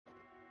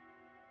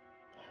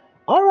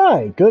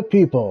Alright, good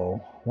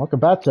people.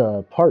 Welcome back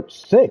to part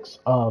 6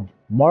 of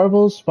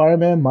Marvel's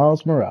Spider-Man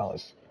Miles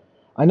Morales.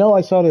 I know I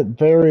sounded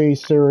very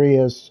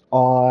serious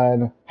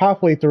on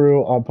halfway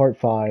through on part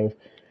 5,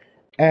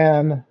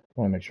 and I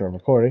want to make sure I'm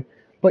recording.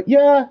 But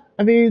yeah,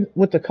 I mean,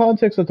 with the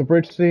context of the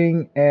bridge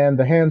scene and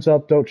the hands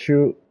up, don't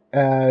shoot,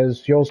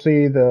 as you'll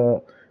see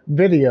the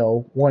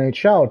video when a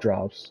shadow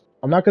drops,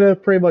 I'm not going to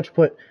pretty much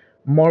put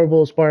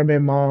Marvel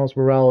Spider-Man Miles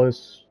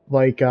Morales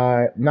like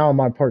now I'm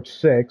on part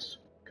 6,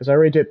 because I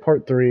already did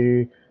part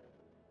 3.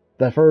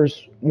 The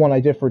first one I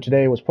did for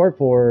today was part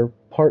 4,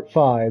 part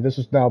 5. This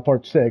is now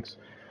part 6.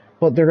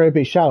 But they're going to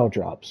be shadow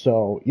drops,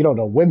 so you don't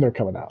know when they're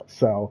coming out.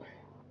 So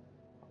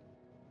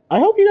I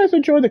hope you guys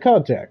enjoy the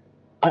content.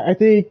 I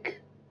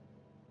think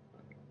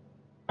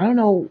I don't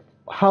know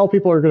how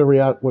people are going to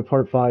react with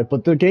part 5,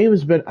 but the game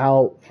has been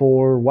out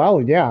for,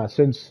 well, yeah,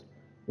 since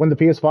when the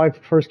PS5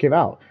 first came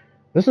out.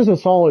 This is a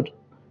solid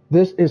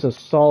this is a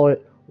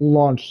solid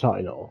launch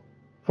title.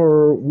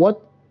 For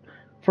what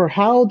for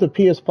how the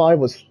PS5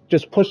 was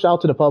just pushed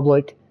out to the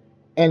public,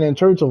 and in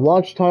terms of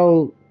launch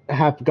title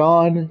have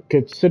gone,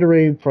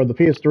 considering for the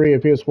PS3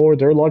 and PS4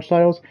 their launch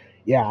titles,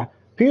 yeah,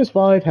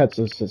 PS5 had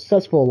some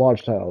successful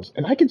launch titles,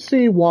 and I can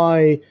see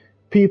why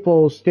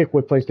people stick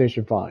with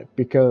PlayStation 5,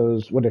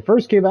 because when it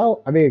first came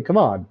out, I mean, come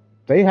on,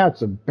 they had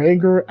some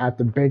banger at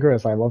the banger,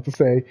 as I love to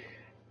say,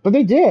 but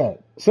they did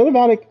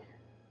cinematic,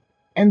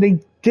 and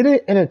they did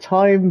it in a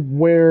time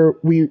where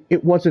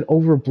it wasn't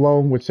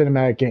overblown with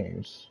cinematic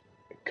games,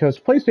 because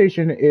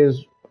PlayStation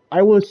is,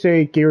 I would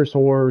say, Gears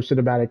horror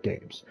cinematic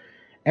games,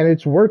 and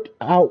it's worked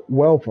out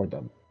well for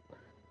them.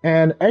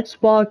 And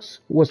Xbox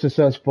was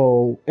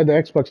successful in the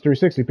Xbox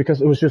 360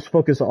 because it was just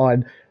focused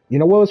on, you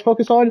know what it was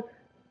focused on?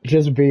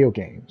 Just video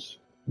games.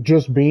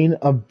 Just being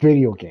a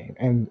video game.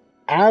 And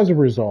as a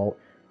result,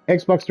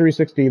 Xbox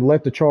 360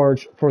 led the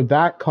charge for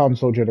that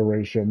console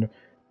generation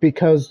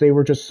because they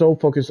were just so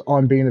focused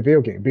on being a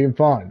video game, being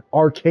fun,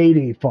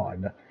 arcadey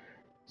fun.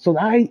 So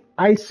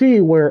I see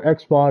where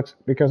Xbox,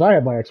 because I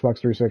have my Xbox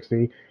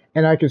 360,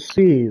 and I can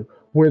see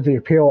where the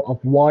appeal of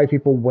why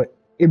people would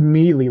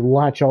immediately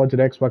latch on to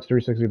the Xbox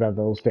 360 back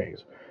those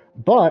days.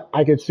 But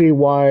I can see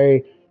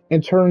why,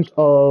 in terms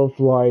of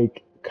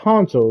like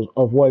consoles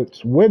of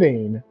what's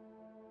winning,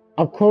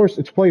 of course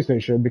it's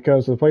PlayStation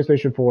because of the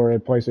PlayStation 4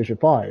 and PlayStation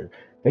 5.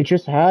 They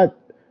just had,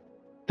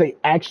 they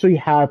actually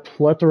had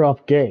plethora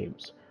of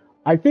games.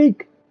 I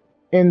think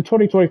in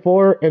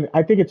 2024, and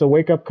I think it's a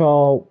wake up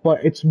call,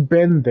 but it's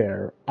been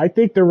there. I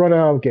think they're running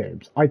out of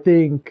games. I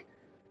think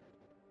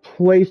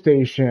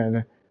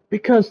PlayStation,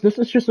 because this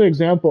is just an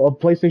example of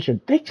PlayStation,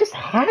 they just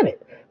had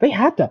it. They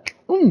had that.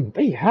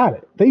 They had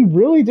it. They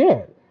really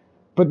did.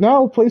 But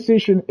now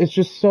PlayStation is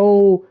just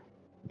so,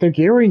 they're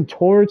gearing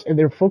towards and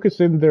they're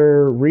focusing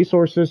their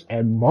resources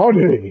and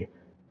money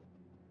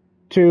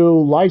to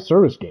live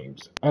service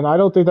games. And I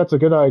don't think that's a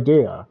good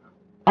idea.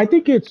 I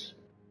think it's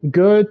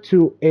good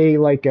to a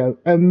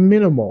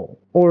minimal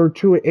or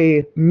to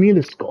a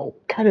minuscule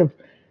kind of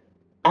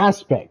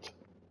aspect.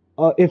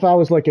 If I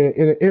was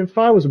if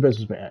I was a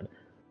businessman,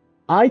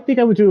 I think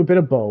I would do a bit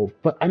of both,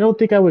 but I don't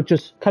think I would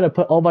just kind of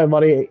put all my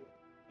money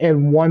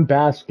in one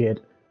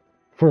basket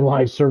for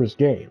live service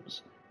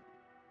games.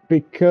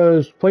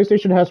 Because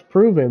PlayStation has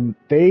proven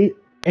they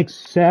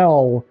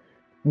excel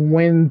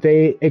when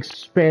they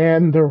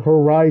expand their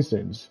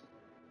horizons.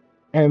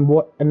 And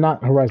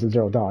not Horizon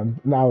Zero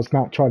Dawn. Now, I was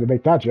not trying to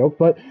make that joke,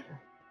 but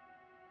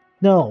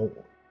no.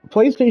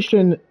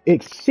 PlayStation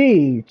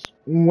exceeds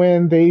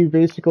when they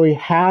basically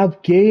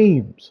have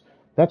games.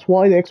 That's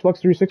why the Xbox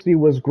 360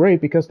 was great,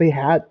 because they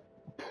had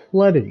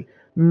plenty,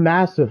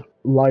 massive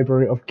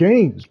library of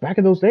games back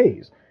in those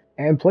days.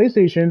 And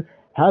PlayStation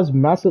has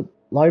massive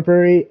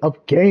library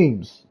of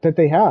games that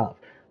they have.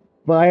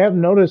 But I have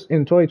noticed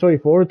in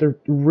 2024 they're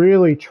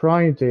really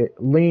trying to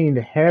lean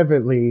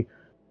heavily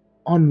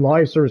on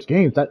live service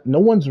games that no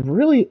one's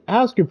really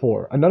asking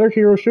for. Another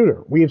hero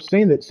shooter. We have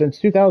seen it since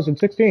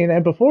 2016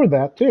 and before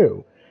that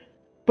too.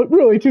 But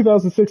really,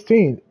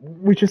 2016,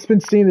 we've just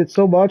been seeing it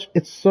so much.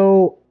 It's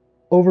so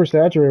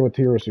oversaturated with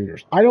hero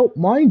shooters. I don't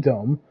mind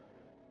them,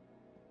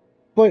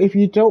 but if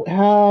you don't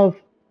have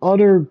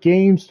other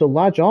games to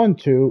latch on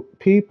to,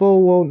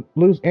 people will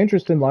lose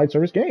interest in live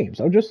service games.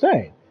 I'm just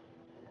saying.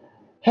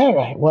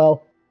 Alright,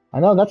 well, I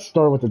know that's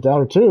starting with a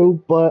downer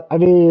too, but I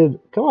mean,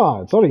 come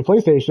on, Sony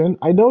PlayStation,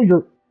 I know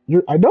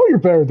you're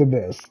better than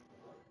this.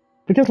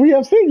 Because we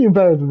have seen you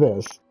better than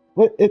this.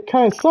 But it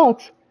kinda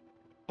sucks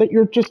that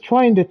you're just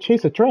trying to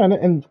chase a trend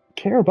and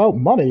care about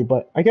money,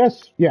 but I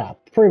guess, yeah,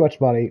 pretty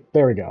much money.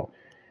 There we go.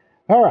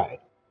 Alright.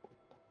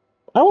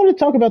 I want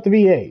to talk about the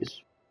VAs,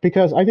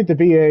 because I think the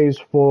VAs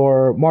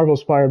for Marvel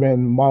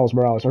Spider-Man Miles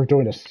Morales are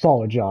doing a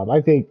solid job.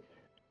 I think,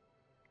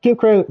 give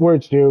credit where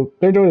it's due,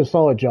 they're doing a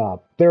solid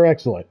job. They're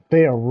excellent.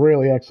 They are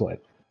really excellent.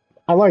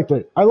 I like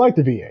the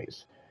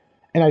VAs.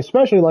 And I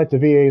especially like the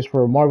VAs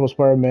for Marvel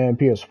Spider-Man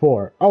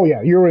PS4. Oh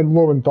yeah, Urban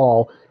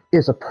Lowenthal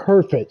is a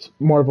perfect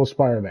Marvel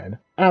Spider-Man.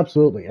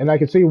 Absolutely. And I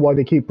can see why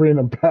they keep bringing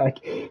him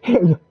back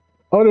in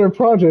other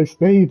projects.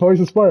 They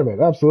voice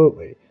Spider-Man.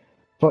 Absolutely.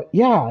 But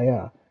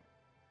yeah.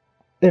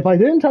 If I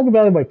didn't talk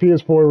about it in my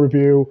PS4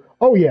 review,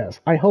 oh yes,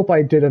 I hope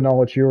I did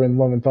acknowledge you and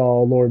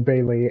Leventhal, Lord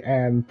Bailey,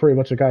 and pretty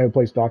much the guy who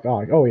plays Doc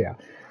Ock. Oh yeah.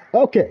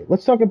 Okay,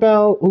 let's talk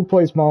about who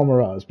plays Miles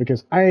Morales,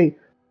 because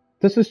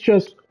this is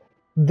just,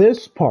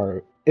 this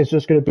part is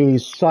just going to be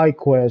side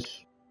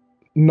quests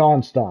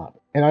nonstop.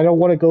 And I don't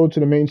want to go to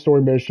the main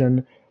story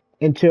mission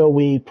until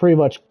we pretty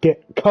much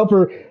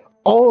cover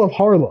all of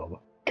Harlem.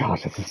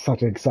 Gosh, this is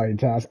such an exciting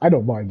task. I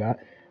don't mind that.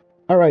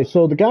 Alright,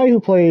 so the guy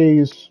who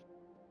plays,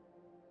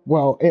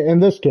 well, in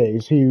this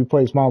case, he who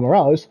plays Miles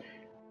Morales,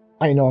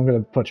 I know I'm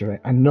gonna butcher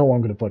it. I know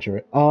I'm gonna butcher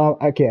it.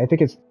 Okay, I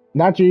think it's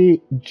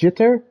Naji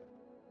Jitter?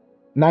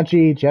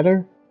 Naji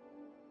Jetter?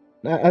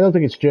 I don't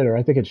think it's Jitter.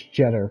 I think it's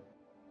Jetter.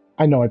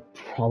 I know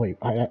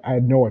I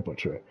know I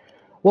butcher it.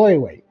 Well,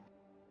 anyway,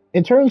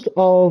 in terms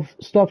of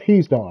stuff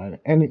he's done,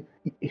 and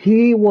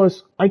he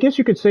was, I guess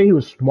you could say he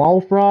was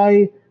small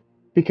fry,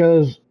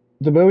 because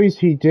the movies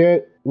he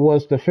did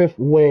was The Fifth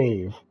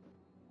Wave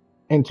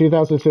in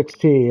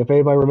 2016, if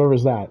anybody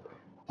remembers that.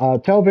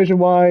 Television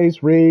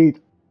wise, read,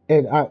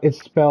 and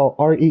it's spelled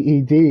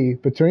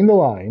REED, Between the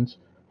Lines,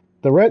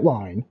 The Red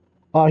Line.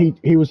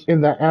 He was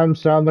in the Adam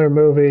Sandler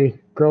movie,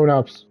 Grown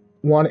Ups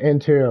 1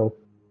 and 2.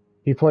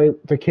 He played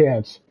the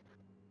kids.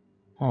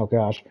 Oh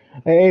gosh.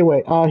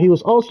 Anyway, he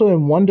was also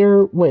in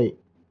Wonder. Wait,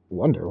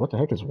 Wonder? What the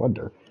heck is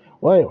Wonder?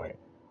 Well,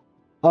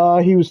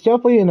 anyway, he was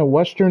definitely in a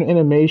Western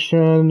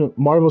animation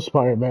Marvel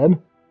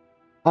Spider-Man.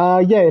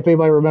 Yeah, if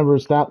anybody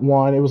remembers that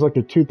one, it was like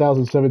a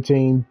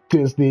 2017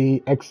 Disney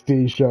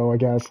XD show, I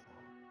guess.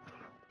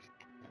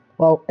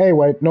 Well,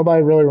 anyway,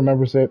 nobody really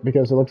remembers it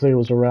because it looks like it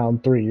was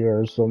around 3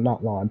 years, so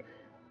not long.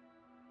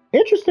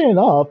 Interesting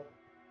enough,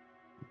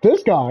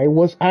 this guy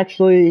was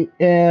actually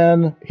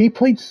in. He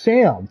played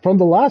Sam from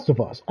The Last of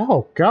Us.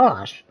 Oh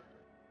gosh,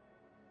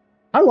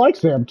 I like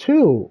Sam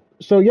too.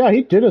 So yeah,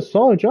 he did a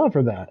solid job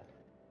for that.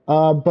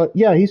 But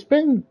yeah, he's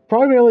been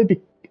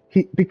primarily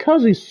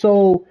because he's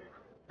so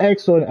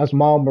excellent as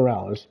Miles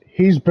Morales.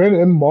 He's been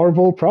in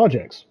Marvel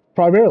projects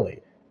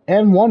primarily,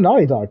 and one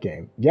Naughty Dog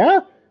game. Yeah,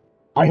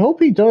 I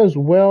hope he does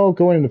well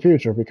going in the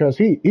future because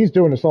he's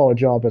doing a solid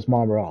job as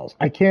Miles Morales.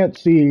 I can't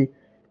see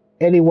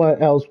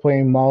anyone else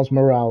playing Miles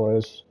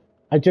Morales.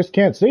 I just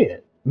can't see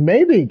it.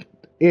 Maybe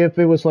if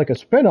it was like a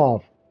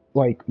spin-off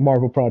like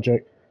Marvel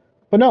project.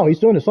 But no, he's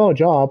doing a solid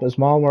job as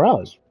Miles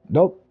Morales.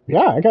 Nope.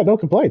 Yeah, I got no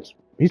complaints.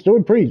 He's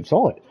doing pretty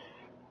solid.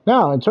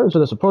 Now, in terms of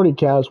the supporting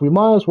cast, we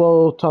might as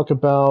well talk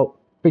about,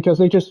 because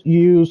they just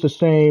use the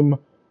same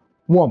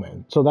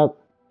woman. So that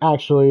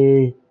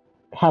actually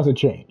hasn't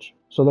changed.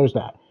 So there's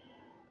that.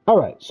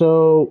 Alright,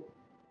 so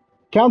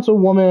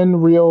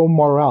Councilwoman Rio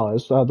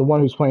Morales, the one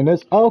who's playing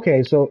this. Oh,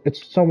 okay, so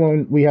it's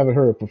someone we haven't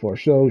heard of before.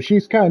 So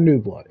she's kind of new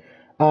blood.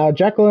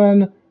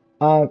 Jacqueline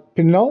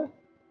Pinot?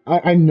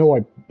 I know I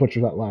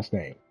butchered that last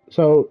name.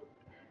 So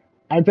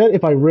I bet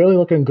if I really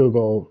look in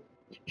Google,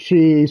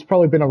 she's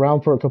probably been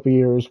around for a couple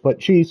years,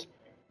 but she's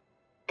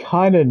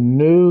kind of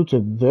new to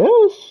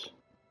this?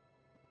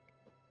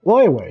 Well,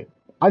 anyway,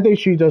 I think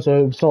she does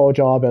a solid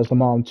job as the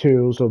mom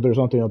too, so there's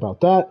nothing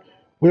about that.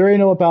 We already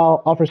know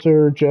about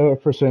Officer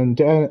Jefferson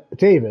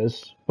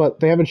Davis, but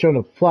they haven't shown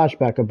a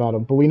flashback about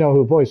him, but we know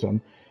who voiced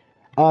him.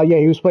 Yeah,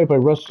 he was played by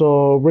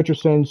Russell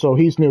Richardson, so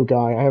he's new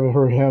guy. I haven't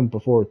heard him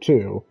before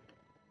too.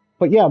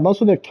 But yeah,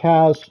 most of the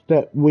cast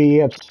that we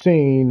have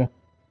seen,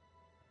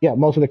 yeah,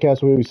 most of the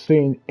cast we've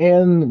seen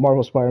in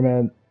Marvel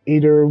Spider-Man,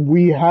 either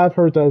we have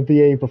heard the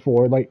VA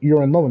before, like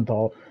Euron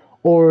Lowenthal,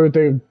 or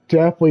they're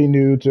definitely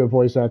new to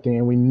voice acting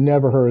and we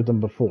never heard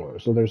them before,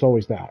 so there's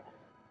always that.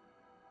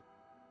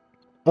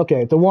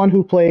 Okay, the one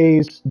who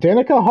plays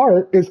Danica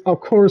Hart is,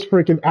 of course,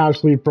 freaking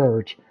Ashley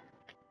Birch.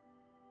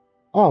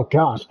 Oh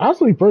gosh,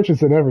 Ashley Birch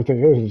is in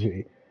everything, isn't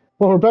she?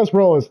 Well, her best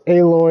role is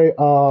Aloy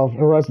of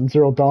Horizon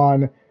Zero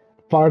Dawn,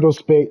 Final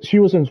Space. She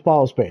was in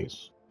Final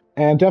Space,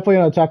 and definitely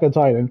on Attack on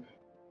Titan.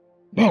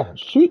 Man,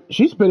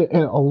 she's been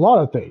in a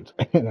lot of things,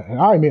 and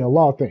I mean a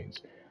lot of things.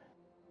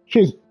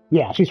 She's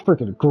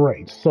freaking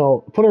great.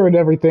 So put her in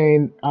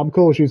everything. I'm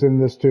cool she's in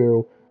this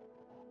too.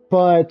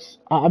 But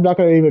I'm not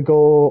going to even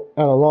go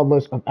at a long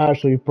list of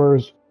Ashley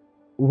Burr's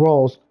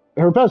roles.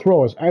 Her best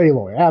role is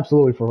Aloy,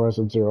 absolutely, for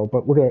Resident Zero,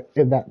 but we're going to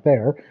end that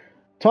there.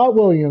 Todd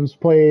Williams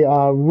played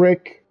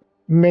Rick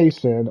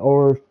Mason,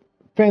 or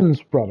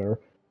Finn's brother.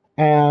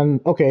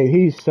 And, okay,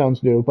 he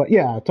sounds new, but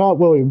yeah, Todd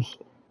Williams,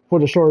 for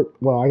the short,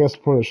 well, I guess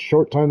for the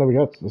short time that we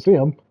got to see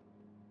him,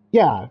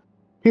 yeah,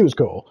 he was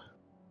cool.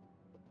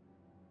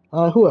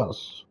 Who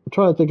else? I'm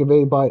trying to think of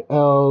anybody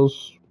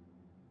else.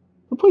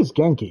 Who plays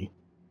Genki?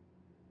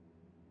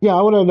 Yeah,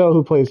 I want to know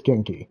who plays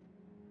Genki.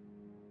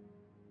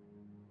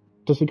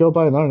 Does he go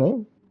by another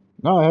name?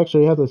 No, I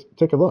actually have to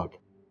take a look.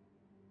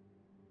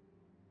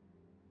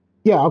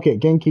 Yeah, okay,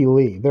 Genki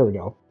Lee. There we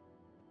go.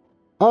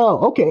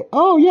 Oh, okay.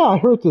 Oh, yeah, I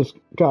heard this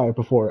guy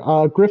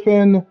before.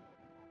 Griffin.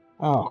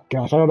 Oh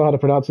gosh, I don't know how to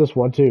pronounce this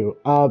one too.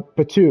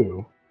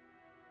 Batu.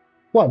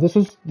 What? This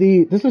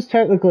is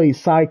technically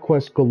side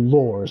quest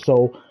galore.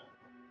 So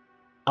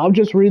I'll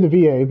just read the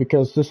VA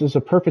because this is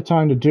a perfect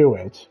time to do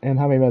it. And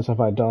how many minutes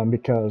have I done?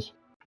 Because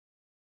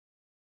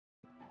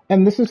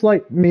and this is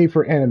like me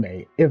for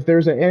anime. If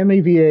there's an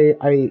anime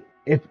VA,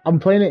 if I'm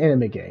playing an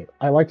anime game,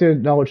 I like to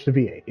acknowledge the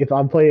VA. If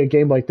I'm playing a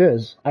game like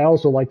this, I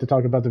also like to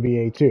talk about the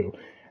VA too.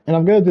 And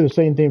I'm gonna do the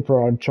same thing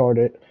for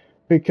Uncharted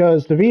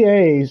because the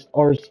VAs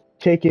are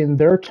taking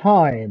their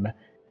time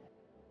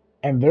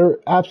and their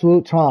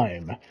absolute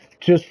time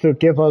just to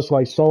give us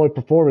like solid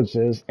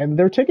performances, and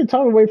they're taking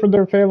time away from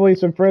their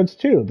families and friends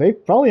too. They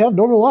probably have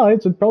normal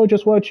lives and probably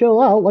just want to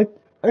chill out like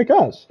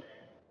us.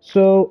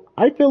 So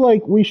I feel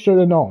like we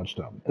should acknowledge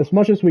them as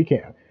much as we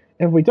can.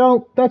 If we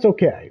don't, that's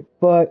okay.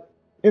 But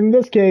in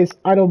this case,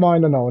 I don't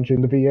mind acknowledging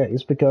the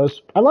VAs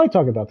because I like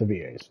talking about the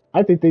VAs.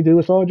 I think they do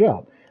a solid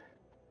job.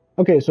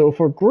 Okay, so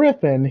for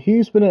Griffin,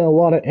 he's been in a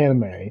lot of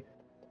anime.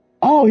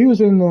 Oh, he was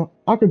in or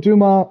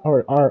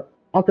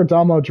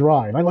Akadama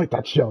Drive. I like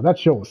that show. That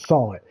show was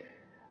solid.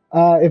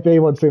 If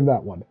anyone's seen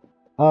that one.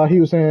 He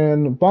was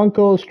in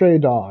Bunko Stray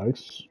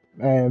Dogs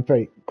and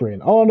Fate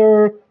Green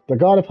Honor, The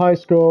God of High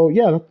School.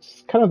 Yeah,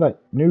 that's kind of that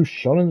new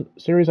shonen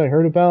series I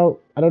heard about.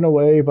 I don't know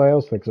what anybody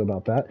else thinks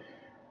about that.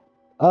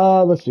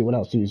 Let's see what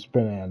else he's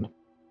been in.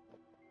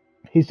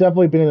 He's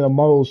definitely been in a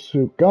Mobile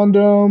Suit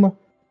Gundam,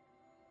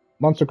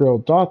 Monster Girl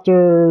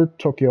Doctor,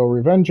 Tokyo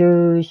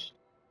Revengers.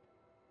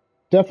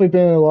 Definitely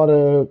been in a lot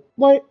of,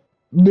 like,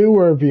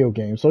 newer video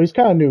games, so he's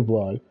kind of new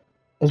blood.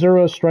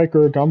 Azura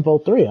Striker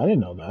Gunvolt 3, I didn't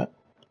know that.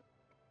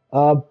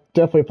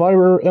 Definitely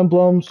Fire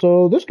Emblem,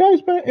 so this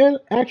guy's been in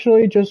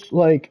actually just,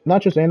 like,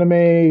 not just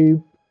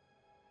anime,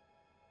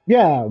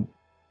 yeah,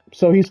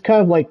 so he's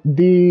kind of like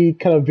the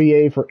kind of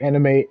VA for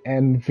anime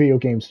and video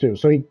games too,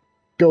 so he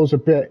goes a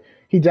bit,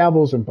 he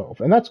dabbles in both,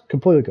 and that's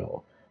completely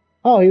cool.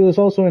 Oh, he was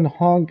also in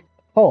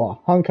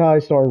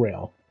Honkai Star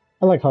Rail.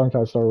 I like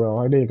Honkai Star Rail,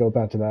 I need to go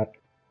back to that.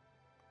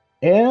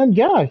 And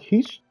yeah,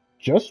 he's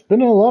just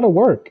been in a lot of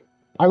work.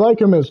 I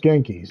like him as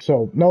Genki,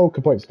 so no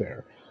complaints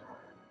there.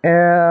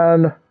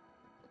 And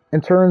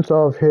in terms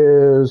of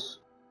his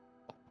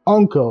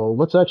uncle,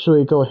 let's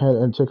actually go ahead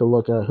and take a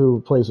look at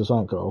who plays his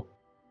uncle.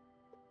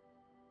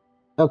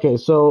 Okay,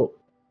 so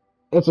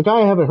it's a guy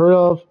I haven't heard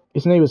of.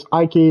 His name is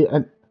Ike,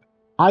 and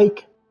I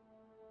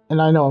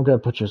know I'm gonna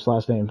butcher his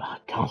last name.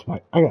 Gosh,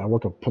 I gotta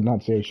work on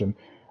pronunciation.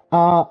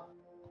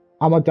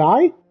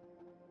 Amadai?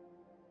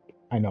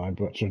 I know I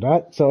butchered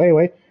that. So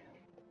anyway,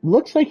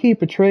 looks like he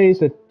portrays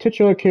the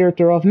titular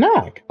character of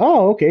Knack.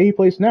 Oh, okay, he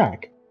plays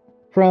Knack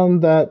from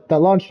that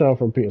launch title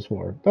from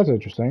PS4. That's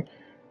interesting.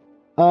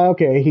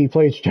 Okay, he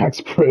plays Jack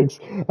Spriggs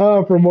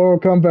from Mortal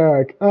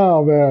Kombat.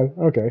 Oh man,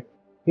 okay.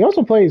 He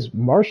also plays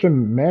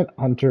Martian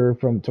Manhunter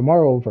from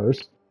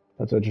Tomorrowverse.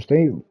 That's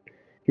interesting.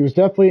 He was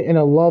definitely in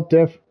a Love,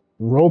 Death,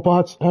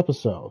 Robots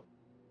episode.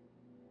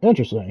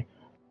 Interesting.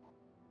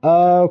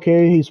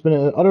 Okay, he's been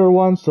in other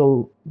ones,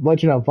 so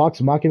Legend of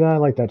Vox Machina, I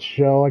like that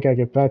show. I gotta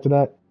get back to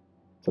that.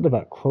 Something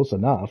about Close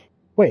Enough.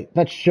 Wait,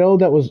 that show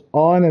that was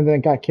on and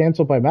then got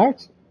canceled by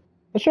Max?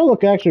 That show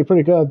looked actually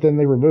pretty good, then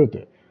they removed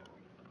it.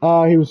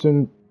 He was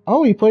in...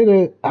 Oh, he played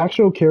an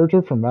actual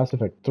character from Mass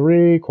Effect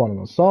 3, Quantum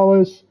of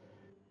Solace,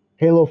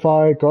 Halo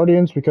 5,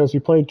 Guardians, because he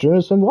played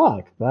Junison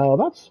Locke. Now,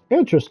 that's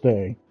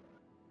interesting.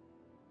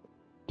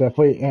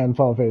 Definitely in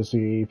Final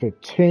Fantasy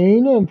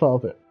 15 and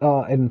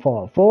in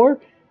Fallout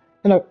 4.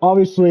 And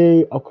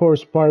obviously, of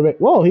course, Spider-Man...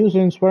 Well, he was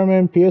in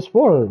Spider-Man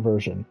PS4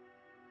 version.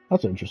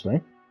 That's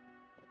interesting.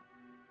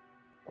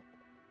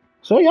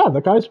 So yeah, the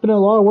guy's been in a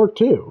lot of work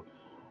too.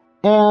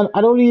 And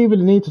I don't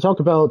even need to talk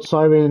about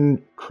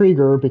Simon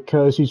Krieger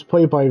because he's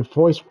played by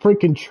voice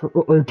freaking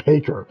Troy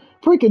Baker.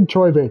 Freaking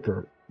Troy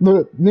Baker.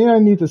 Then I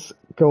need to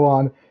go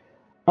on.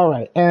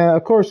 Alright, and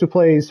of course who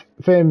plays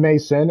Finn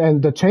Mason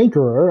and the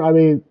Tinkerer. I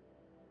mean,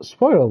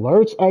 spoiler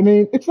alerts. I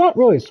mean, it's not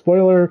really a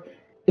spoiler.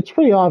 It's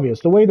pretty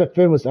obvious. The way that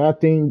Finn was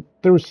acting,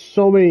 there was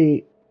so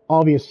many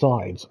obvious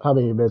signs. How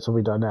many minutes have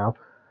we done now?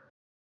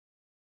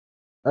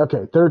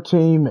 Okay,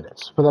 13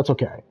 minutes, but that's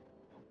okay.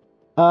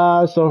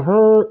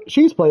 So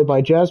she's played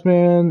by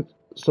Jasmine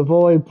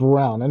Savoy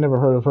Brown. I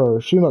never heard of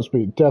her. She must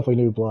be definitely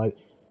New Blood.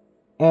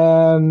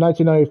 And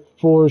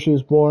 1994 she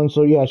was born,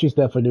 so yeah, she's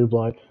definitely New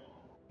Blood.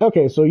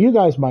 Okay, so you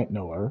guys might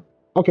know her.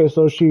 Okay,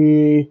 so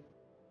she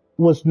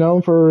was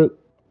known for...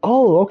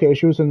 Oh, okay,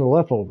 she was in The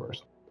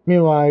Leftovers. Me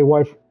and my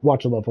wife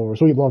watched The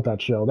Leftovers. We love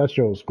that show. That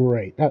show was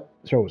great. That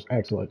show was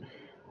excellent.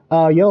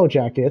 Yellow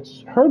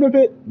Jackets. Heard of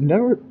it,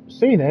 never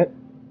seen it,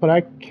 but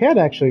I can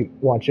actually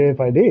watch it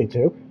if I needed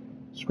to.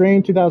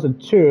 Screen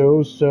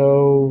 2002,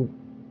 so...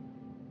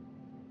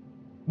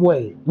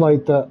 Wait,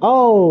 like the...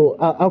 Oh,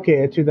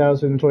 okay, a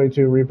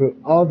 2022 reboot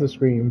of the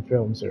Scream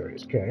film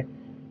series, okay.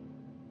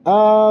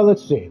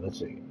 Let's see.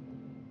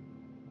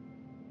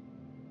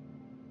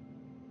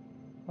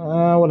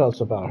 What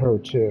else about her,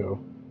 too?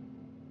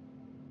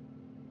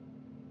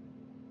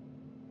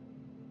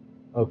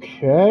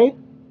 Okay.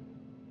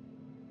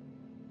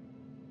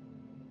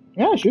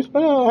 Yeah, she's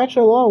been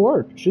actually a lot of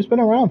work. She's been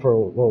around for a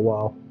little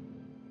while.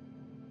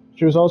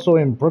 She was also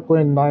in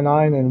Brooklyn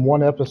Nine-Nine in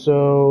one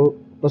episode.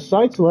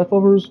 Besides The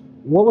Leftovers,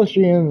 what was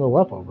she in The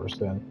Leftovers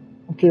then?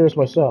 I'm curious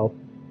myself.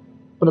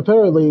 But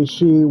apparently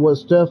she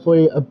was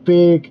definitely a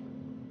big...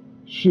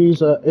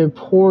 she's an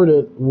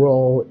important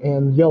role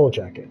in Yellow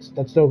Jackets.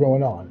 That's still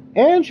going on.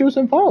 And she was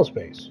in Final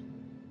Space.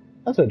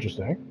 That's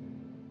interesting.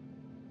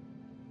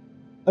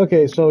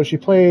 Okay, so she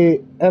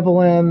played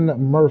Evelyn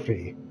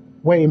Murphy.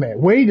 Wait a minute.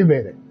 Wait a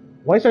minute.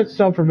 Why does that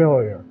sound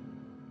familiar?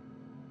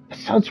 It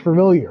sounds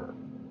familiar.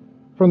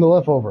 From The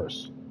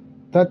Leftovers.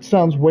 That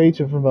sounds way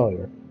too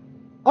familiar.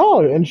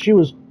 Oh, and she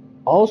was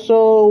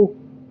also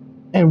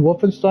in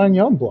Wolfenstein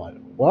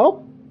Youngblood.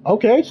 Well,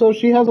 okay, so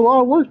she has a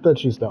lot of work that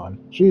she's done.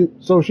 She's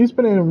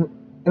been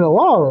in a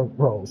lot of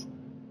roles.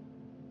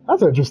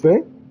 That's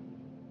interesting.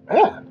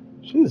 Man,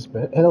 she's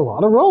been in a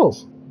lot of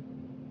roles.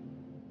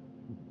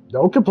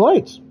 No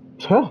complaints.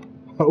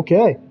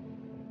 Okay.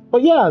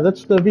 But yeah,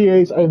 that's the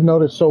VAs I've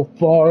noticed so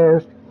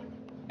far.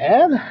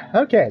 And,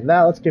 okay,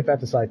 now let's get back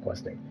to side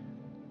questing.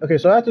 Okay,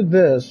 so after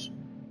this,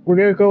 we're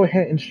going to go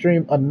ahead and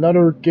stream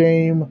another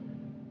game.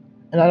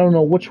 And I don't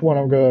know which one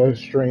I'm going to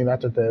stream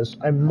after this.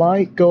 I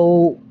might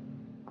go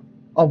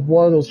of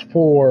one of those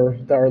 4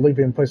 that are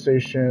leaving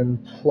PlayStation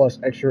Plus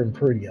Extra and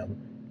Premium.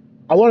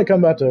 I want to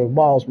come back to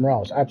Miles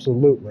Morales,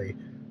 absolutely.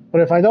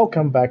 But if I don't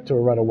come back to it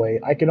right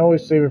away, I can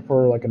always save it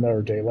for like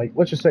another day. Like,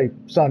 let's just say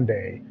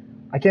Sunday.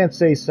 I can't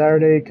say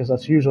Saturday because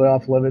that's usually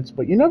off limits,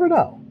 but you never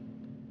know.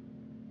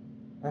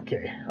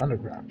 Okay,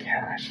 Underground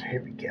Cache.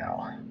 Here we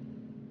go.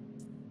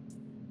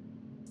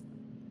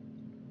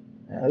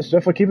 Yeah, it's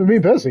definitely keeping me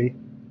busy.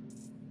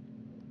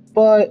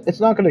 But it's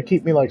not going to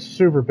keep me like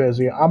super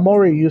busy. I'm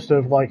already used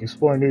to like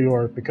exploring New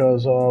York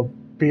because of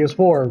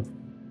PS4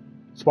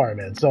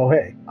 Spider-Man. So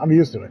hey, I'm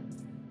used to it.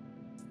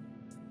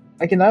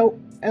 I can now,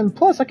 and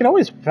plus I can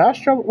always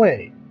fast travel.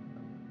 Wait,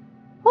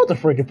 what the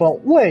freaking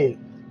phone? Wait,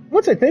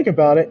 once I think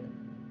about it,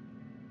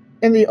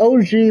 in the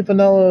OG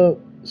vanilla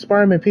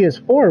Spider-Man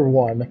PS4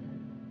 one,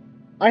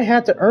 I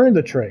had to earn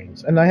the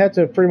trains, and I had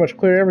to pretty much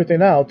clear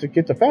everything out to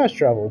get the fast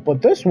travel.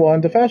 But this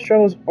one, the fast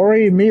travel is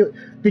already immediate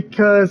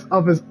because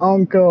of his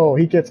uncle.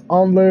 He gets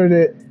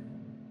unlimited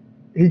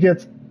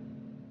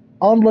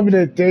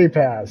day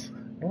pass.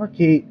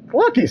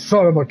 Lucky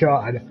son of a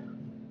god.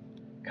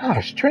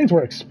 Gosh, trains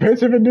were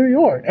expensive in New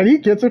York, and he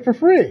gets it for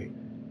free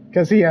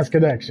because he has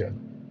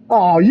connection.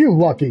 Oh, you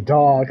lucky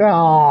dog.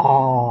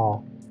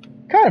 Oh,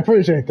 kind of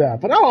appreciate that,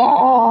 but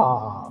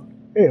oh.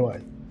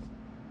 Anyway.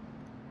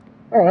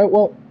 Alright,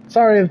 well,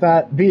 sorry if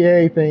that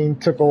VA thing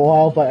took a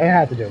while, but I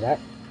had to do that.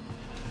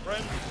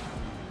 Friends,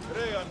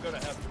 today I'm going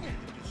to have to make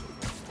a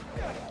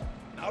decision.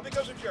 Not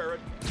because of Jared.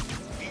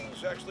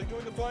 He's actually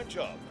doing a fine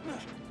job.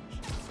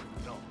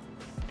 No,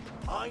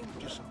 I'm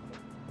disappointed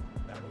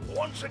that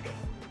once again,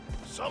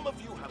 some of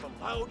you have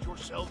allowed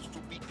yourselves to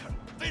be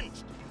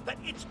convinced that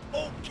it's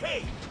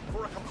okay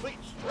for a complete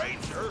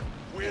stranger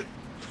with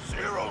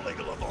zero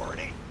legal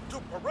authority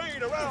to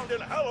parade around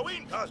in a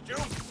Halloween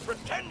costume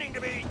pretending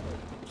to be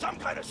some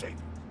kind of savior.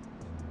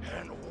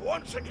 And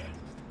once again,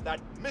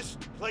 that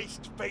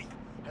misplaced faith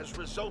has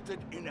resulted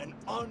in an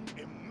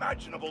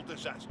unimaginable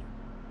disaster.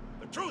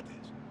 The truth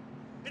is,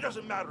 it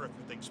doesn't matter if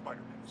you think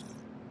Spider-Man is good.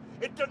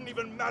 It doesn't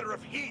even matter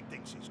if he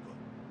thinks he's good.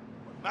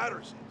 What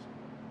matters is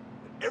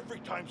that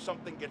every time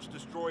something gets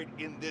destroyed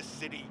in this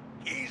city,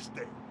 he's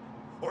there.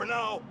 Or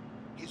now,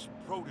 his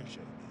protege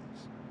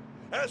is.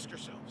 Ask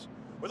yourselves,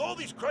 with all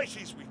these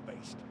crises we've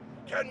faced,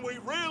 can we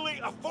really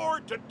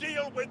afford to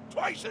deal with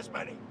twice as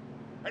many?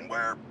 And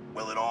where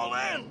will it all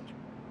end?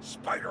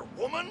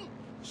 Spider-Woman?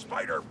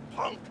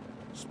 Spider-Punk?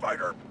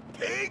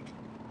 Spider-Pig?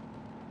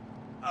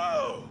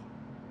 Oh.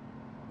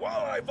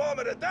 While I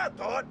vomited that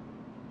thought,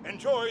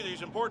 enjoy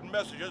these important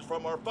messages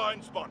from our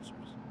fine sponsors.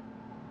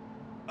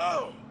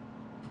 Oh.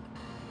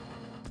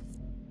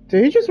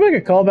 Did he just make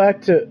a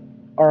callback to,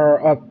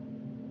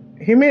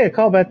 he made a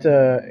callback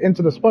to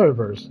Into the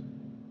Spider-Verse.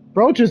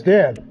 Bro just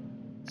did.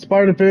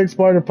 Spider-Pig,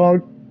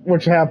 Spider-Punk,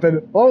 which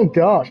happened. Oh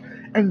gosh.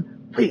 And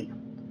wait,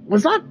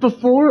 was that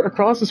before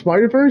Across the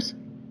Spider-Verse?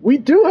 We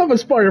do have a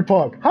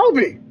Spider-Punk,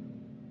 Hobby!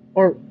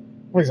 Or,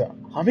 what is that,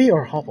 Hobby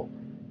or Hubble?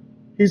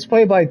 He's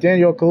played by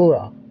Daniel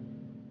Kaluuya.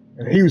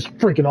 And he was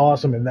freaking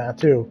awesome in that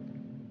too.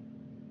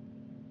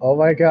 Oh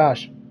my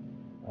gosh.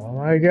 Oh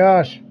my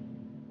gosh.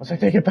 What's I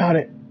think about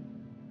it?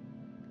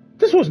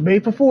 This was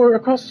made before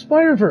Across the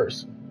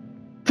Spider-Verse.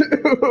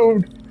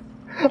 Dude!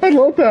 I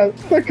love that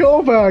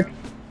callback.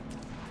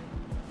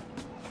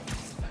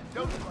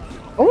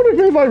 I wonder if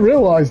anybody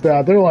realized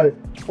that. They're like,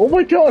 oh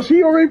my gosh,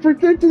 he already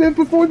predicted it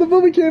before the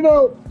movie came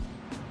out.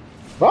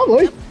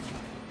 Probably. Yep.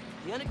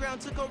 The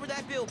underground took over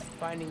that building,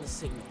 finding the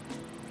signal.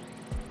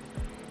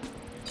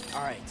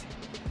 Alright,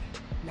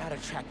 now to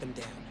track them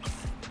down.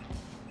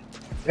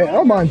 Yeah, I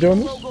don't mind doing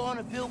this. Logo on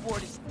a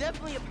billboard is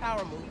definitely a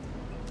power move.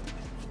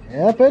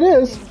 Yep, it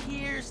is. And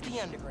here's the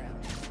underground.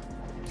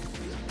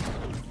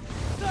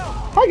 So,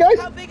 hi guys.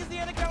 how big is the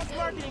underground's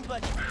marketing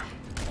budget?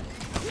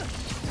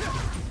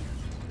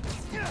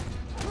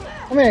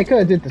 I mean, I could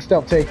have did the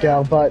stealth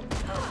takedown, but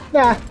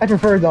nah, I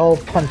prefer the whole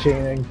punching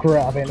and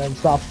grabbing and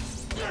stuff.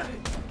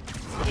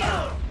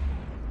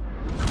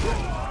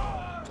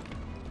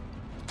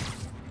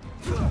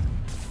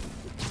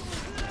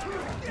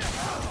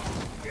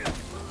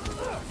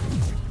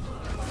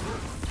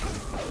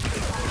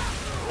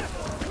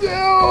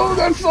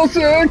 that's so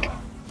sick!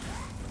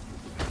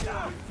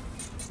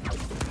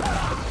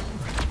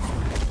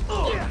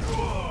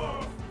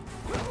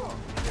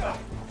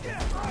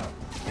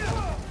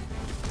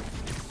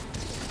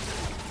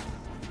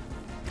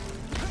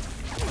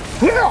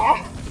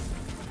 Yeah!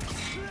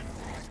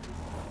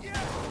 The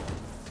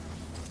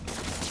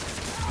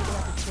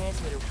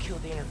transmitter will kill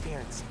the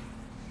interference.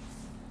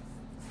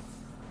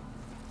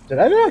 Did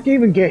I not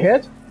even get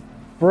hit?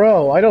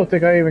 Bro, I don't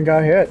think I even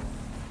got hit.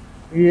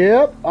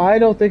 Yep, I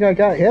don't think I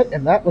got hit,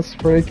 and that was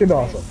freaking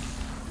awesome.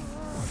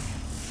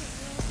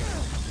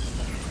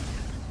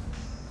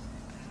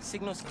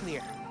 Signal's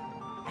clear.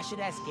 I should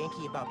ask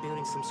Genki about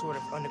building some sort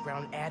of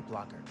underground ad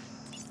blocker.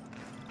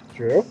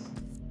 True.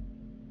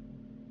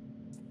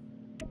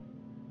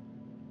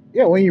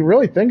 Yeah, when you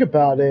really think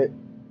about it...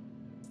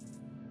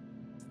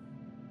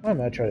 What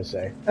am I trying to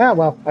say? Ah,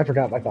 well, I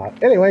forgot my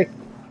thought. Anyway.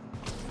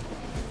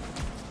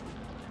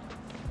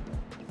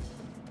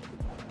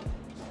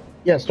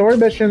 Yeah, story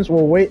missions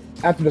will wait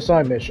after the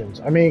side missions.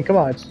 I mean, come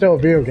on, it's still a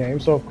video game,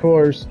 so of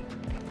course...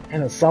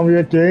 And in some of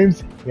your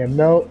games, you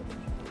know...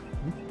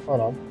 Hold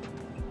on.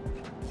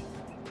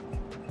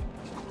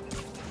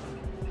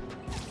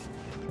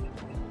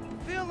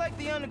 I feel like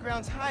the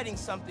underground's hiding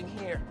something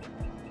here.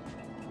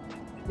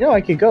 You know,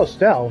 I could go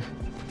stealth.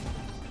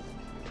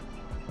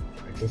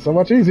 Makes it so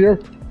much easier.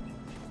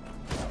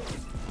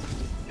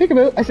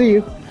 Peekaboo, I see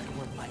you. Another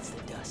one bites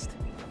the dust.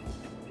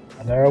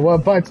 Another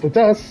one bites the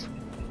dust.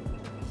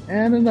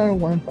 And another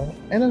one bites.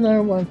 And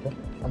another one bites.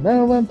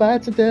 Another one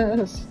bites the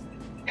dust.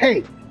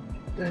 Hey!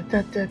 Da,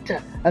 da, da, da.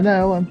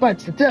 Another one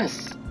bites the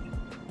dust.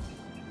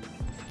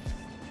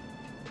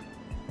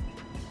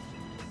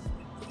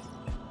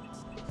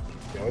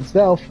 Going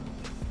stealth.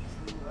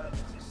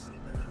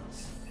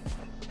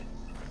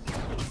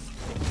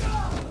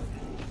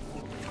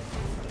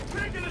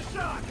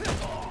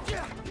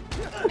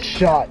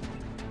 Shot.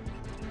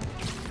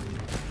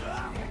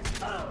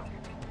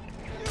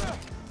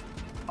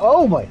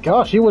 Oh my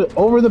gosh, he went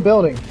over the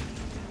building.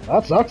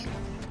 That sucks.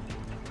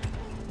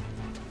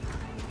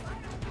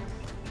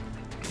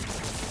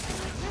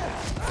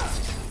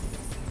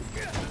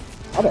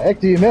 How the heck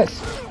do you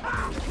miss?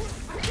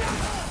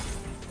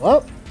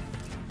 Well,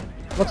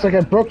 looks like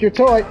I broke your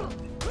toy.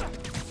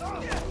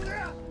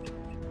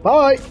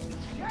 Bye.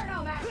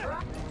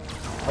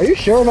 Are you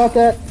sure about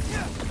that?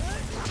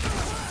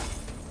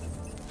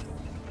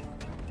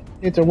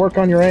 Need to work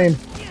on your aim.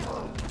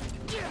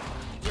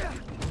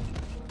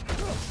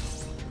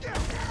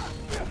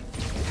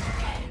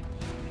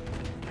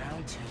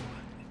 Round two.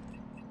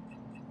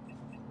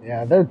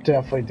 Yeah, they're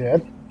definitely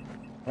dead.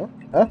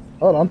 Huh?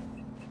 Hold on.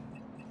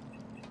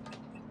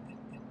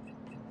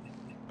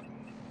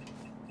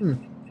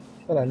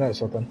 Thought I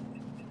noticed something.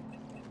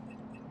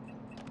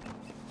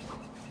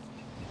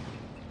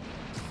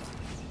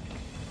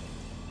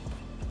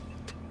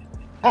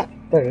 Ah,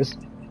 there it is.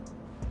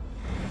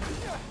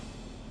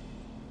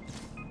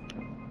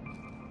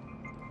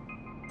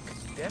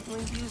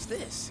 Definitely use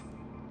this.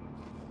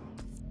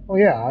 Well,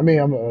 yeah, I mean,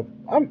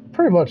 I'm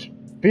pretty much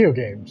video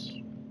games.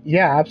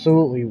 Yeah,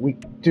 absolutely. We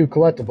do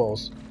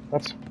collectibles.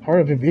 That's part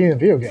of it being a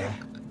video game.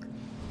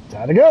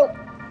 Time to go.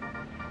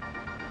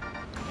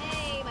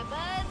 Hey, my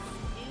buds,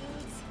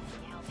 dudes,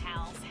 gal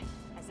pals.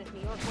 As if New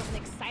York wasn't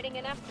exciting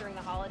enough during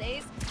the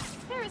holidays,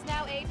 there is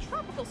now a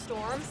tropical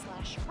storm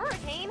 /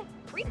 hurricane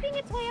creeping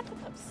its way up the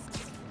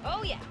coast.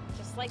 Oh yeah,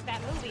 just like that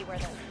movie where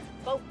the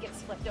boat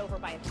gets flipped over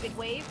by a big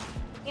wave,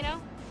 you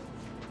know?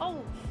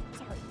 Oh,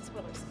 sorry,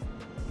 spoilers.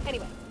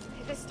 Anyway,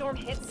 if this storm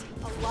hits,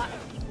 a lot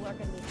of people are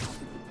gonna need help.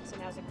 So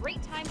now's a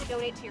great time to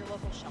donate to your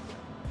local shelter.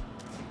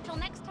 Till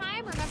next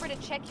time, remember to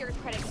check your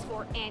credit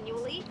score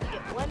annually. You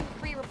get one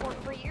free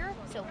report per year,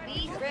 so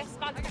be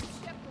responsible.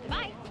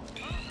 Goodbye.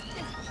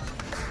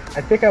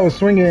 I think I was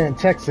swinging and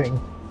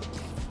texting.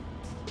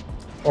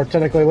 Or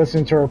technically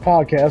listening to her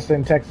podcast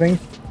and texting.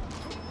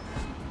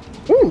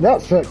 Ooh,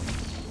 that's sick.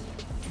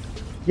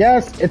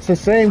 Yes, it's the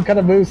same kind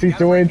of moves he's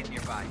doing.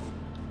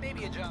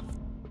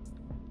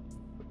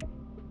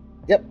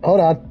 Yep, hold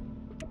on.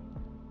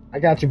 I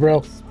got you,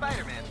 bro.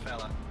 Spider-Man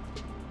fella.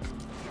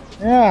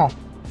 Yeah,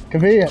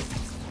 convenient.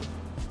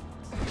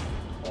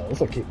 Oh, this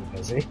will keep me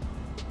busy.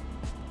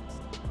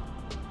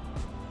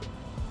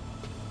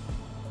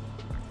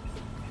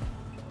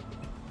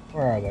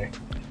 Where are they?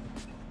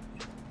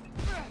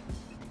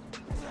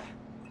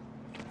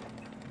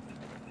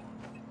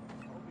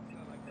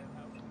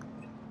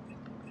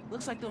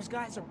 Looks like those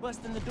guys are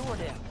busting the door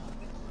down.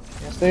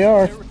 Yes, they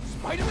are.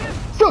 Spider-Man?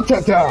 Shut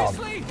that down!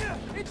 Seriously?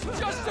 It's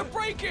just a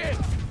break-in!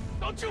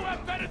 Don't you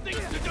have better things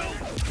to do?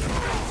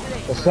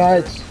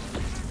 Besides...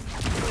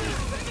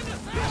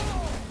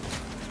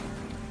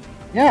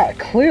 Yeah,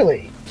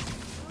 clearly.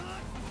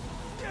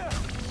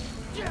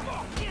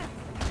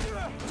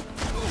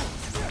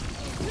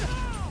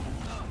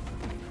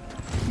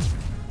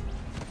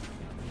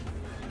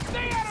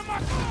 Stay out of my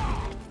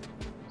car!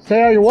 Say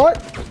how you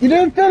what? You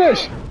didn't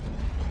finish!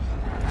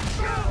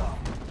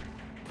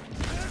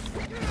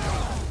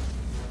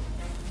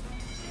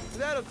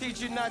 That'll teach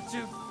you not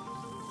to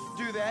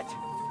do that.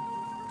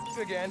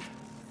 Again.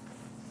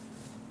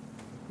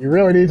 You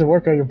really need to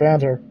work on your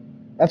banter.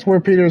 That's where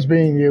Peter's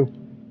being you.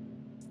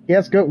 He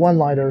has good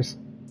one-liners.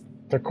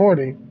 They're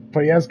corny,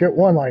 but he has good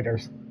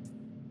one-liners.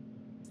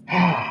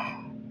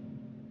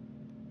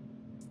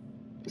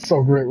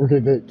 So great we're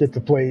going to get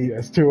to play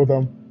as two of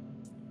them.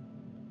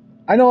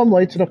 I know I'm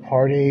late to the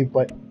party,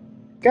 but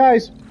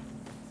guys,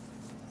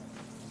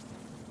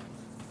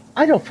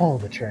 I don't follow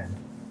the trend.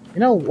 You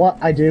know what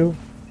I do?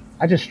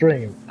 I just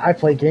stream. I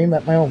play game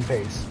at my own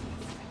pace.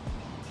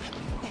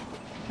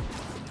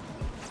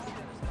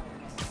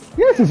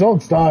 He has his own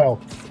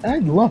style, and I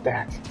love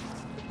that.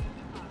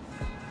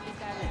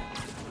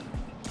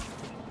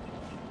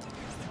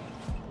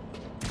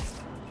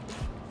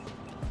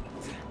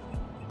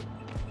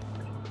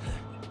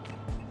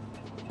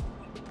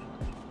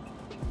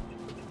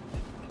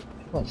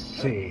 Let's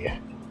see.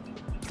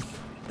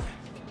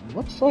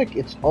 Looks like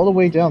it's all the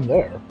way down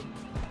there.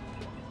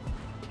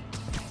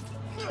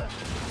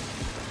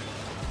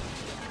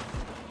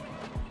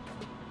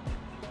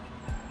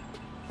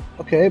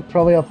 Okay,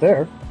 probably up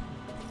there.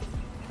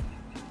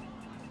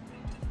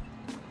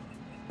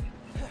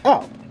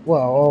 Oh,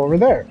 well, over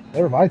there.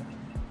 Never mind.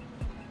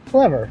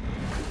 Clever.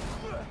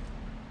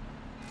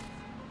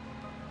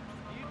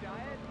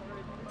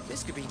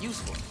 This could be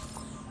useful.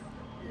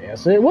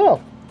 Yes, it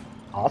will.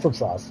 Awesome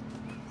sauce.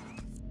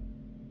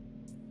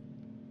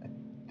 I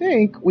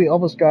think we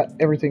almost got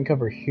everything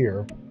covered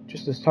here.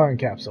 Just this time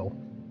capsule.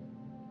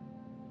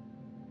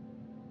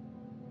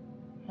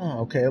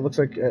 Oh, okay. It looks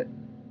like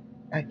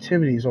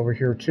activities over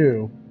here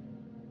too.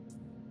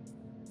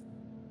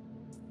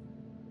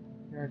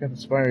 Here I got the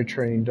spider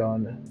training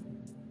done.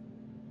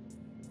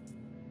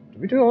 Did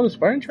we do all the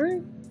spider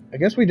training? I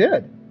guess we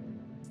did.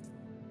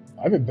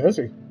 I've been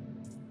busy.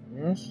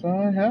 Yes,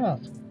 I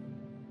have.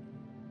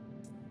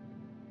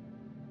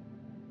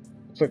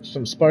 Looks like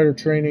some spider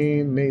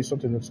training, maybe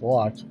something that's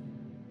locked.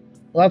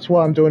 Well, that's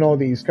why I'm doing all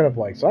these kind of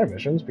like side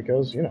missions,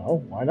 because, you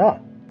know, why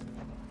not?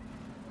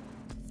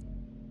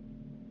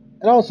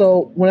 And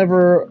also,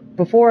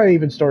 before I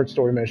even start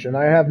story mission,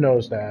 I have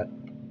noticed that,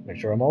 make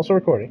sure I'm also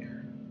recording,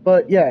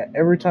 but yeah,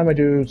 every time I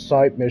do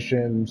side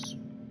missions,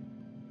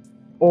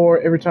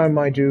 or every time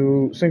I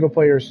do single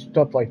player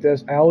stuff like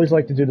this, I always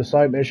like to do the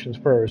side missions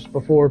first,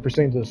 before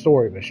proceeding to the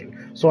story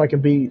mission, so I can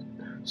be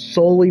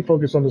solely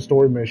focused on the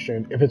story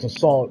mission if it's a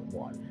solid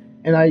one.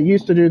 And I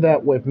used to do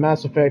that with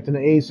Mass Effect and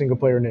A single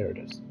player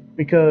narratives,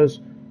 because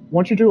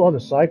once you do all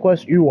the side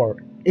quests, you are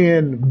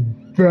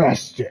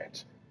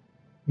invested.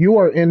 You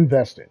are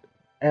invested,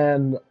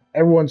 and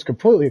everyone's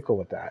completely cool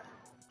with that.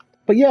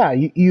 But yeah,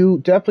 you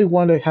definitely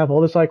want to have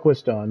all the side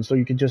quests done, so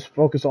you can just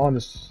focus on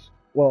this,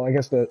 well, I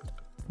guess the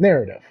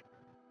narrative.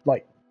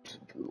 Like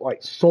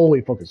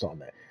solely focus on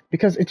that.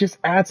 Because it just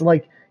adds,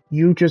 like,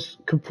 you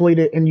just complete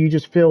it, and you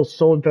just feel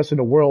so invested in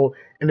the world,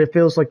 and it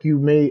feels like you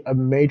made a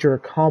major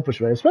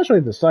accomplishment, especially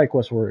the side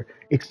quests were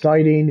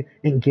exciting,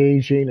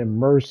 engaging,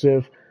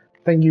 immersive.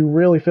 Then you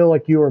really feel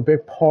like you are a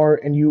big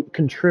part, and you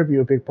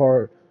contribute a big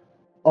part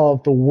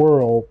of the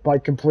world by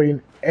completing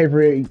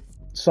every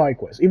side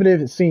quest, even if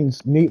it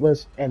seems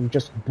needless and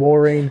just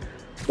boring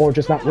or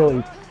just not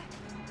really.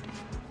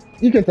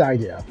 You get the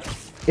idea.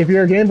 If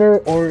you're a gamer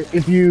or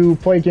if you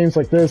play games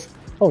like this,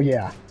 oh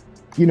yeah,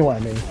 you know what I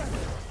mean.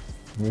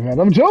 Let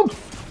them jump.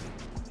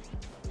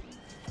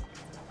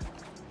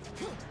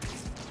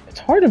 It's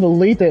hard to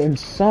believe that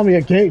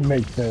Insomnia game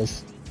made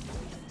this,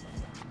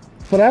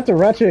 but after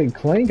Ratchet and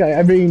Clank,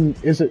 I mean,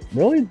 is it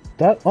really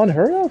that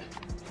unheard of?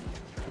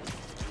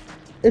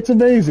 It's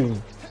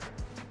amazing.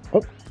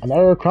 Oh,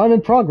 another crime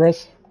in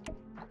progress.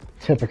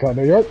 Typical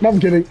New York. No, I'm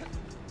kidding.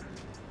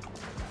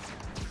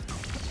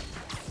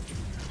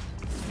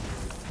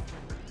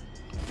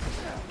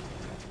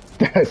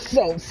 That's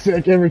so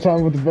sick every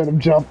time with the Venom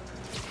jump.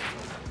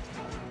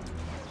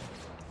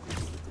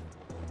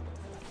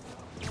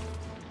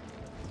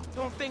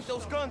 Don't think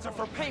those guns are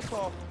for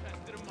paintball.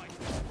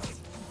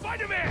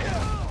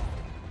 Spider-Man!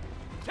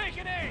 Take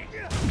an aim!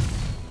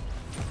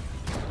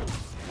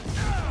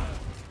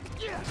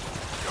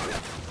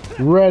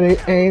 Ready,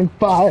 aim,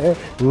 fire.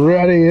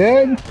 Ready,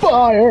 aim,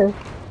 fire.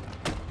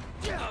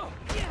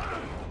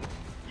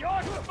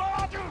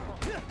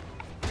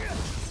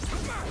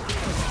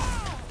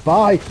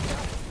 Bye.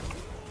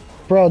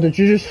 Bro, did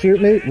you just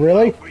shoot me?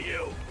 Really?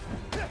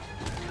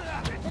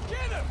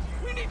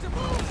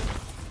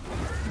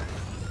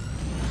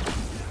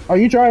 Are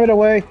you driving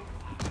away?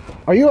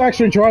 Are you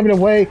actually driving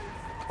away?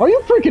 Are you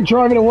freaking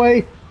driving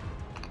away?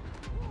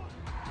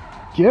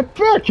 Get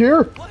back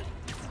here!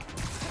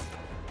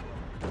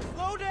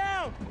 Slow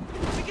down.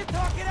 We can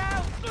talk it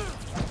out.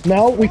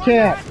 No, we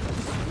can't.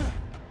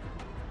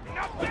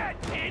 Not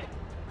bad, kid.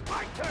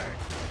 My turn.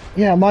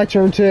 Yeah, my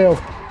turn too.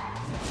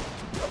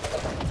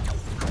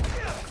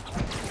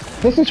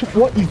 This is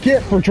what you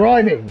get for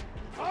driving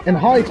in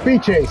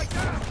high-speed chase.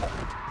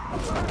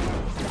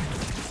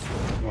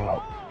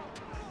 Wow.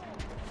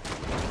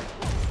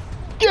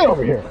 Get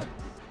over here.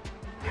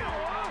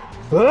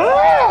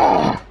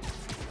 Ah!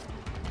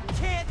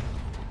 Can't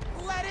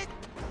let it.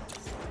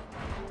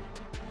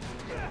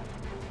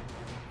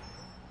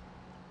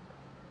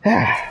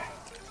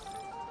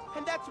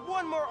 And that's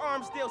one more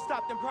arms deal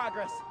stopped in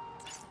progress.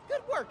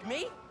 Good work,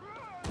 me.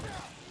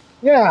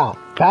 Yeah,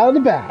 pat on the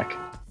back.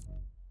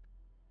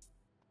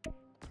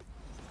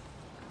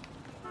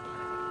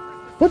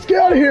 Let's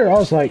get out of here! I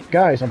was like,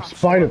 guys, I'm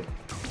Spider.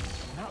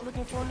 Not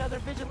looking for another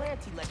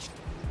vigilante lecture.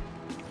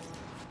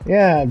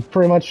 Yeah,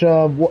 pretty much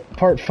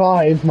part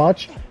 5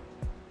 much.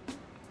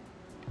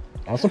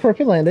 Also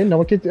perfect landing, no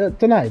one can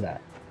deny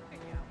that.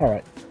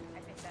 Alright.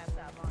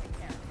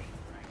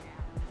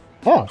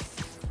 Oh.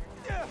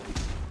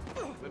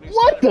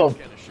 What the?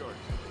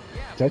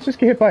 Did I just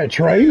get hit by a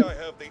train? Today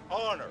I have the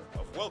honor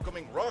of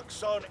welcoming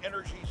Roxxon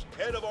Energy's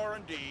head of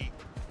R&D,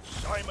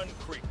 Simon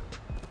Krieger.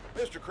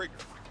 Mr. Krieger,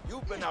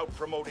 you've been out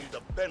promoting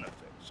the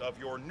benefits of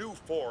your new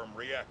form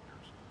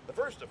reactors, the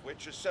first of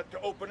which is set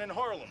to open in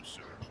Harlem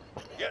soon.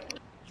 Yet,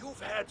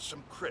 you've had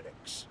some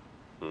critics.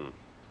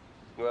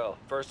 Well,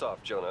 first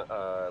off, Jonah,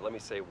 let me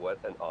say what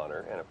an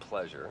honor and a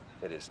pleasure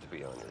it is to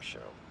be on your show.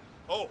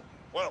 Oh,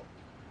 well,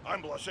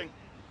 I'm blushing.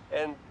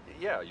 And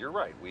yeah, you're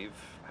right, we've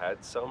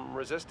had some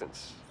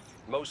resistance.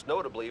 Most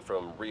notably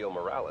from Rio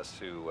Morales,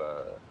 who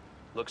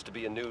looks to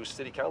be a new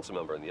city council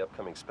member in the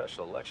upcoming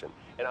special election.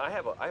 And I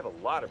have a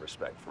lot of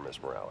respect for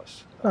Miss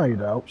Morales. No, you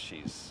don't.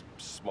 She's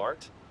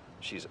smart,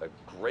 she's a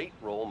great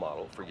role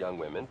model for young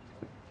women,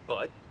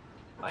 but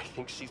I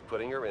think she's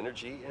putting her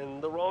energy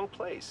in the wrong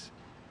place.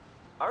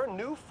 Our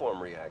new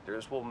form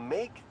reactors will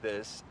make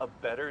this a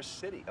better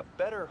city, a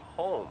better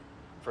home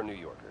for New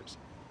Yorkers.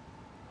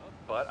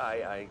 But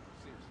I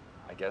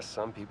guess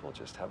some people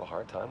just have a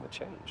hard time with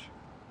change.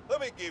 Let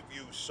me give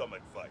you some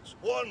advice.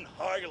 One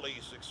highly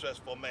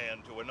successful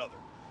man to another.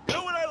 You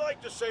know what I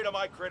like to say to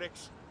my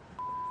critics?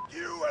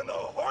 You and the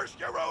horse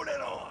you rode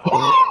in on.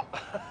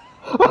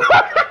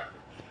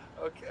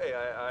 Okay,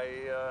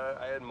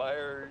 I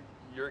admire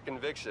your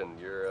conviction.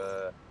 You're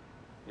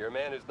a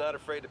man who's not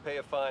afraid to pay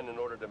a fine in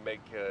order to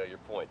make your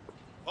point.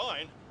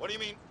 Fine? What do you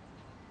mean?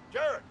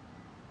 Jared,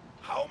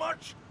 how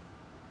much?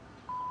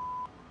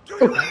 Do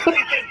you have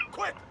anything?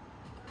 Quick!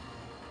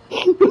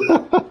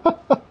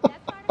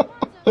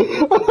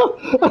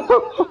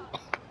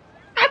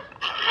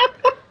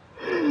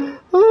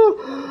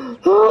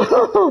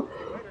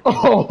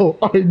 Oh,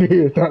 I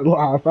needed that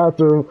laugh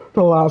after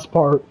the last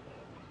part.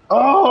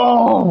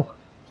 Oh!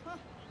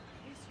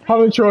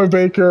 How did Troy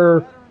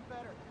Baker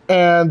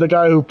and the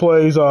guy who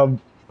plays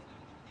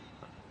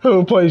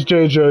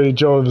JJ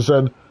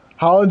Johnson,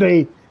 how did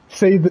they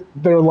say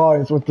their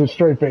lines with the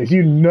straight face?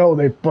 You know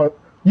they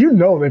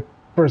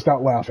burst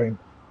out laughing.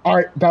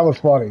 Alright, that was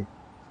funny.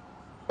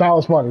 That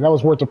was funny. That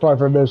was worth the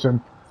private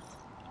admission.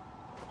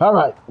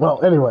 Alright,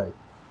 well, anyway.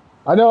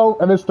 I know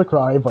I missed the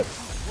cry, but...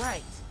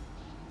 Right.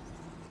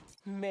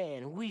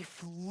 Man, we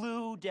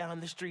flew down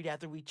the street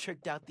after we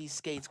tricked out these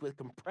skates with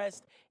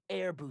compressed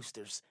air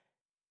boosters.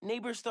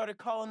 Neighbors started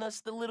calling us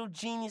the little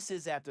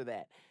geniuses after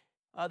that.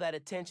 All that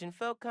attention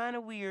felt kind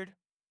of weird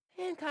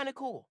and kind of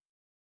cool.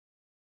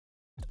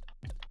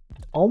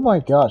 Oh my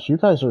gosh, you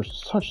guys are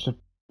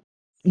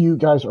you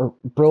guys are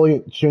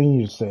brilliant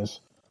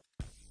geniuses.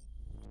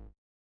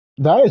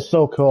 That is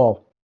so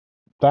cool.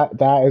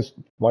 That is,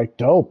 like,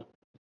 dope.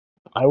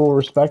 I will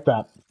respect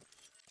that.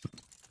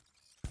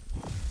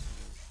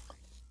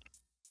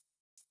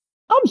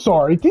 I'm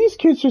sorry, these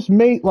kids just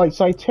made, like,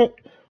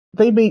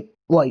 they made,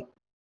 like,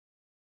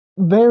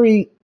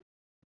 very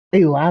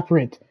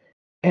elaborate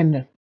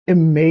and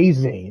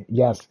amazing,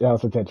 yes, that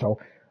was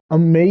intentional,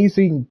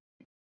 amazing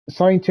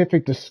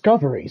scientific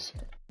discoveries.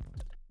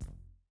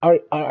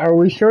 Are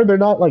we sure they're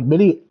not, like,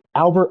 mini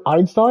Albert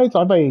Einsteins?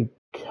 I mean,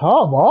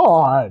 come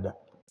on!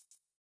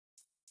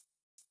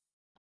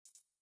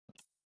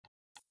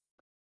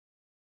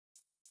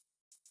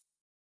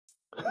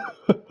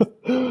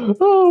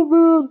 Oh,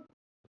 man.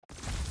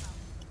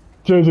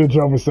 JJ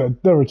Jovison,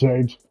 never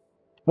change.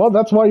 Well,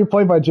 that's why you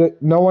play by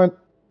no one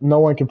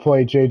can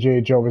play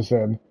JJ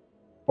Jovison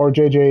or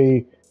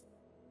J.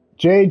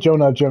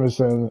 Jonah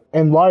Jameson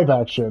in live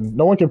action.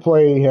 No one can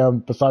play him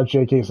besides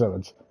J.K.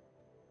 Simmons.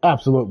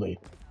 Absolutely.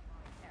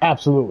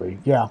 Absolutely,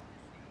 yeah.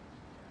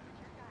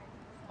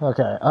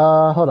 Okay,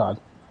 hold on.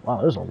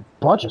 Wow, there's a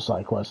bunch of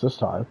side quests this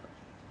time.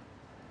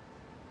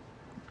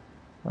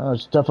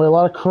 There's definitely a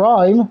lot of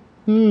crime.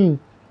 Don't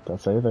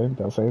say anything,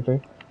 don't say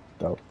anything.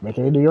 Don't make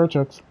any New York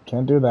jokes.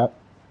 Can't do that.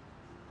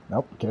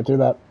 Nope, can't do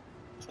that.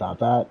 Stop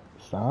that.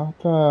 Stop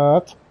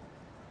that.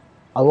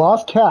 A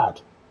lost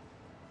cat.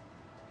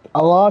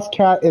 A lost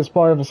cat is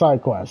part of a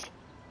side quest.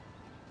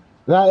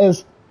 That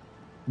is,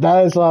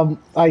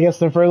 I guess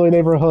the friendly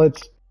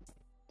neighborhood's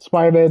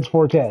Spider-Man's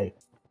forte.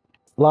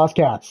 Lost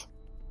cats.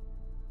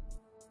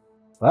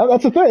 Well,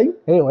 that's a thing.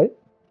 Anyway.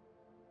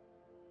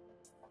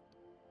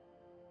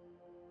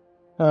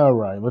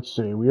 Alright, let's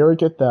see. We already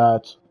get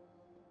that.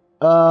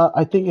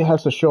 I think it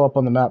has to show up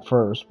on the map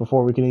first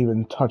before we can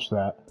even touch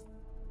that.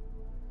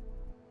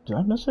 Did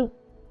I miss it?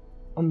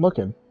 I'm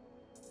looking.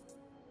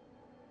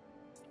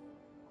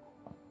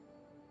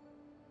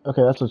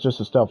 Okay, that's just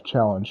a stealth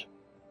challenge.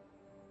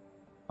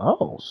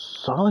 Oh,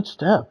 solid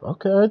step.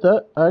 Okay,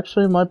 that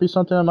actually might be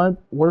something I might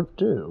work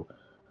do.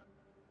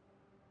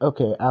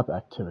 Okay, app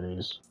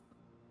activities.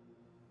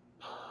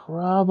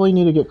 Probably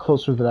need to get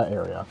closer to that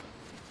area.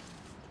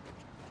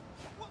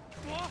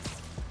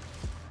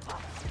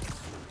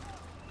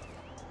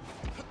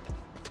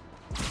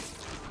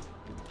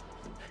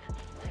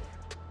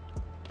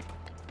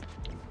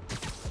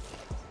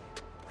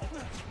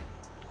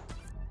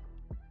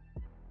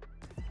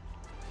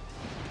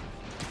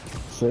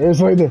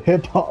 Seriously, the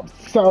hip hop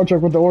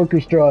soundtrack with the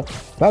orchestra.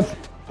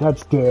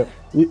 That's dope.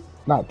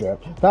 Not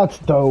dope. That's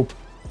dope.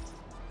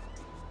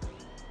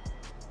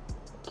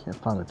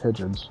 Can't find the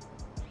pigeons.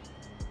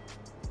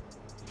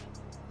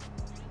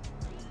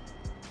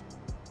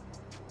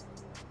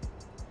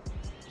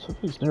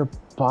 Something's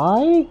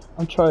nearby?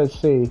 I'm trying to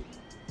see.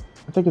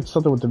 I think it's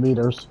something with the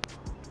meters.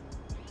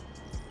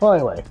 Well,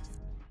 anyway.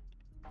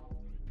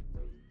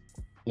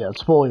 Yeah,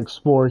 it's fully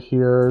explored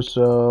here,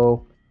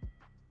 so...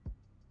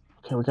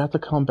 Okay, we got the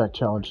comeback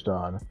challenge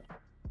done.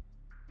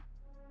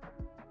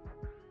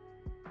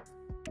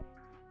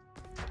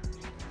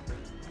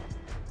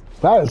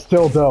 That is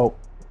still dope.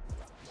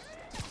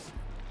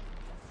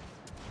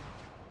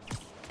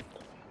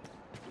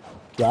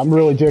 Yeah, I'm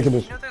really digging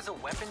this. You know there's a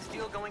weapons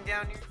deal going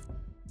down here?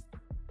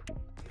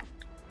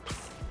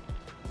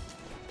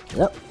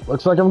 Yep,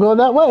 looks like I'm going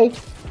that way.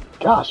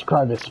 Gosh,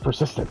 crime is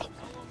persistent.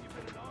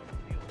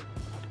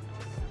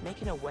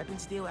 Making a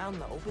weapons deal out in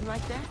the open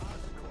like that?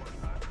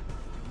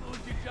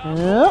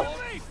 Yep.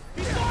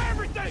 He saw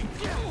everything!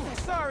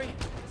 Sorry,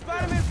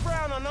 Spider-Man's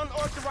frown on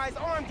unauthorized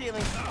arm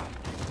dealing.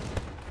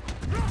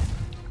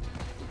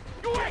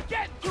 You ain't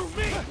getting through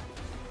me!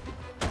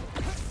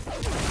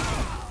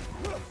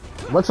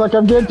 Looks like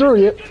I'm getting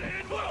through you.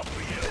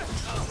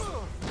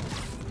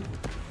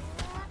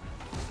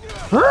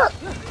 Huh?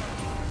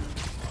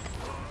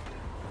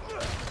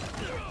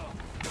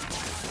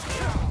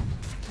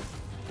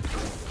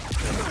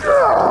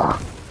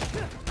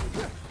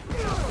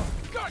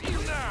 Got you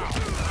now!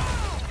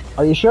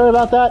 Are you sure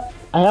about that?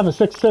 I have a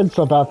sixth sense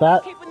about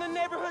that. Keeping the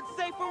neighborhood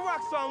safe from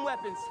Roxxon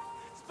weapons.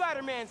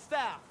 Spider-Man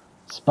style.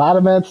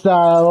 Spider-Man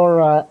style,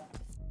 alright.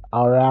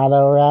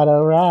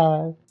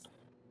 Alright.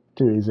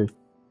 Too easy.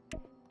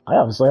 I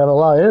obviously have a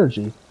lot of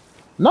energy.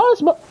 Not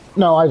as much.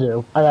 No, I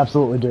do. I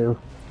absolutely do.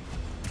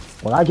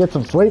 When I get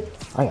some sleep,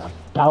 I have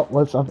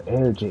boundless of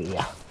energy.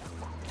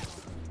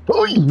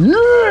 Oh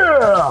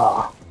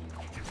yeah!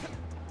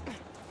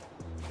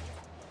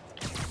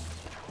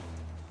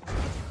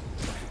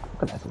 I'm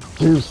gonna have to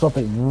do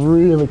something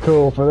really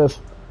cool for this.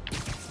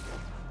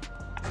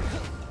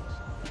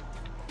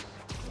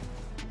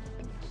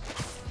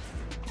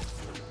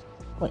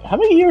 Wait, how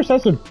many years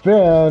has it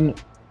been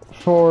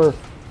for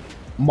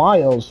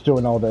Miles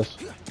doing all this?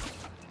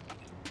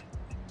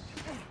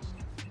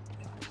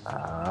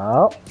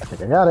 Oh, I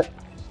think I got it.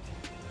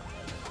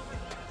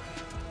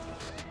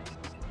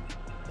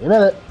 Wait a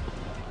minute.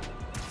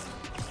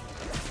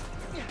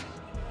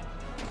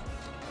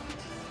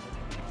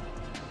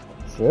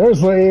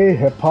 Seriously,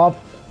 hip hop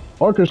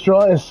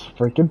orchestra is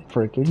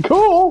freaking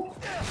cool.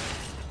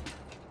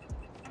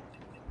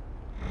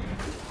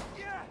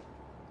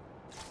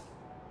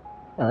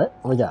 All right,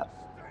 what we got?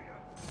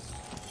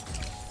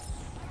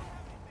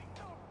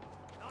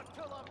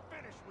 Until I'm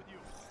finished with you.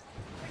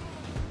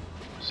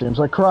 Seems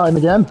like crime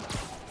again.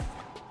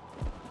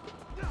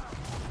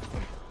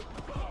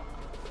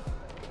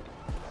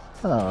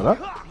 Oh, no.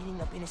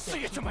 Beating up innocent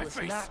See it to people my is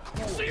face! not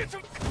cool. See it to...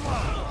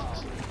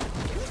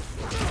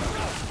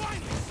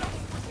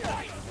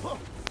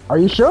 Are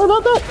you sure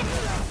about that?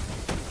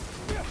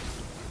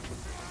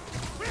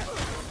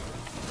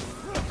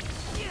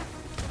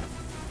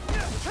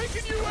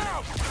 Taking you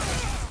out!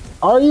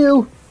 Are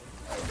you?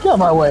 Get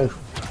my way.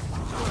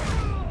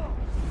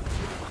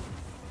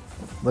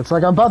 Looks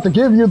like I'm about to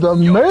give you the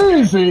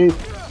amazing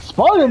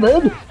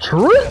Spider-Man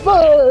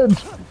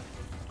treatment!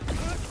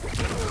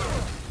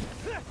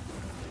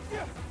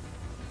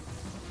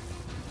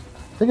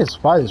 I think his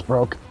spider's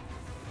broke.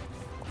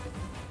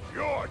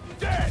 You're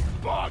dead,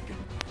 bug!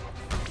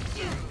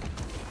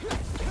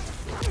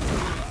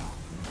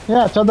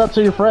 Yeah, tell that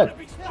to your friend.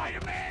 Be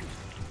Spider-Man!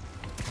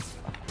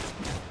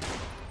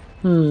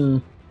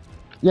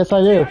 Yes,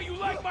 I do. How you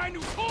like my new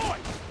toy?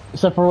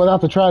 Except for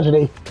without the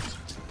tragedy.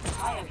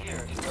 I am here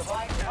to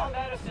provide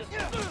combat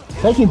assistance.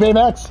 Thank you,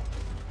 Baymax.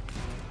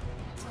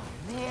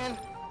 Man,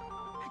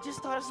 I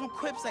just thought of some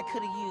quips I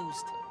could have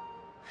used.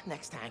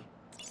 Next time.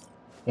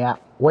 Yeah,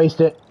 waste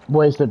it,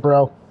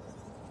 bro.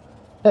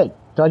 Hey,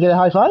 can I get a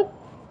high five?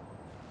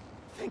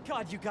 Thank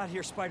God you got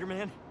here,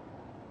 Spider-Man.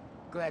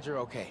 Glad you're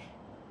okay.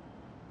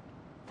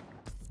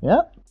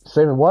 Yep,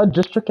 saving one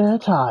district at a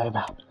time.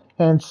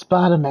 And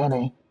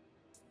Spider-Man.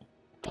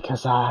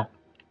 Because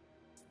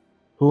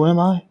who am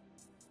I?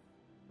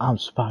 I'm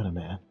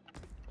Spider-Man.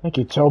 Thank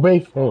you,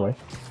 Toby. Anyway.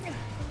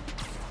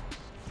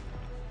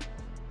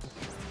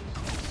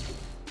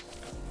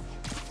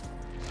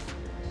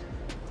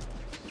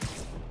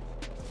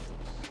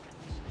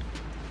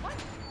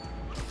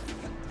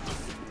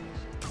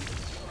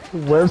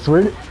 Where's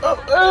Sweetie? Oh,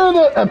 and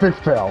an epic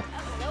fail.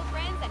 Hello,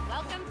 friends, and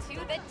welcome to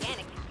the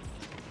Danicast.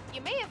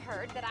 You may have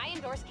heard that I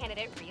endorsed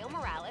candidate Rio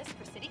Morales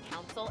for city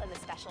council council in the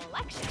special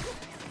election.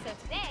 So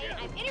today,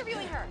 I'm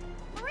interviewing her.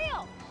 For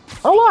real.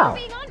 Oh wow!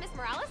 Thank you for being on, Miss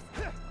Morales.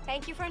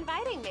 Thank you for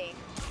inviting me.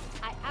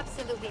 I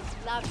absolutely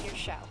love your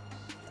show.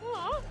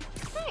 Aw,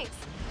 thanks.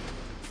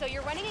 So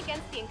you're running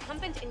against the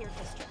incumbent in your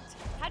district.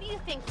 How do you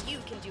think you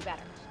can do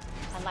better?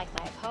 Unlike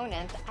my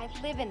opponent, I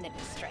live in the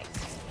district,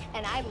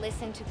 and I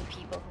listen to the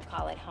people who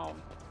call it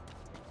home.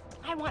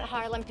 I want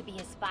Harlem to be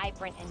as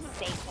vibrant and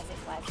safe as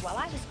it was while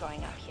I was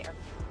growing up here.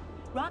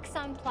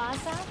 Roxanne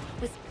Plaza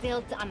was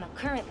built on the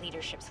current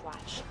leadership's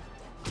watch.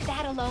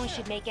 That alone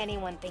should make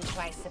anyone think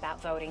twice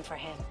about voting for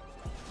him.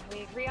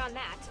 We agree on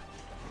that.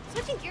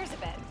 Switching gears a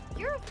bit,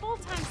 you're a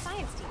full-time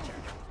science teacher.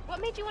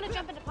 What made you want to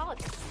jump into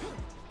politics?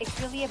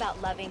 It's really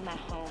about loving my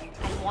home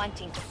and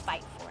wanting to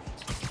fight for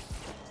it.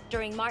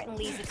 During Martin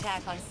Lee's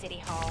attack on City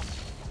Hall,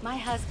 my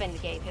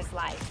husband gave his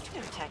life to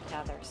protect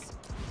others.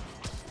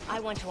 I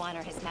want to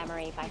honor his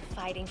memory by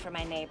fighting for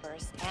my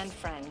neighbors and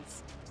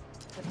friends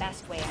the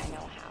best way I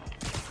know how.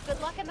 Good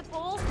luck in the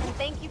polls, and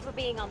thank you for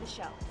being on the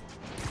show.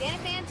 Dana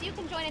fans, you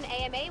can join an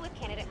AMA with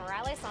candidate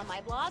Morales on my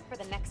blog for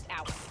the next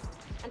hour.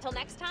 Until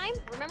next time,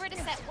 remember to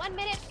set 1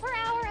 minute per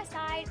hour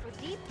aside for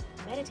deep,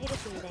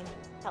 meditative breathing.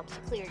 Helps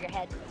clear your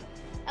head.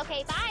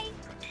 Okay, bye!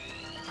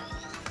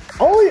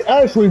 Only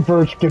Ashley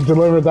Birch can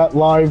deliver that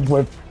line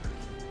with...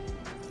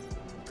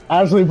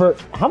 Ashley Birch...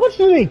 How much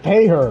did they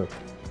pay her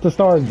to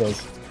star in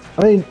this?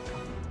 I mean,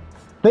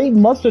 they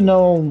must have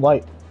known,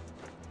 like...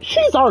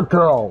 She's our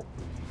girl!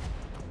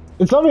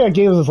 And something that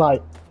gave us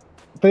like...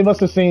 They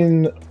must have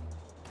seen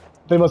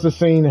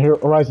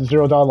Horizon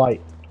Zero Dawn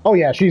like... Oh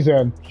yeah, she's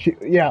in.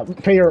 Yeah,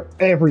 pay her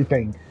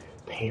everything.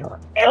 Pay her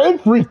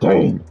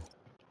everything!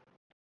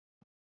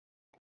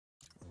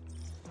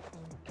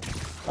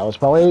 That was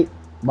probably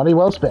money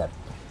well spent.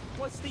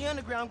 What's the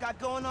underground got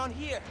going on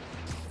here?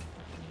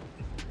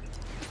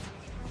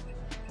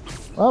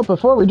 Well,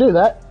 before we do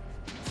that,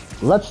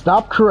 let's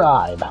stop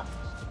crime.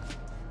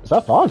 Is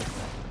that fun?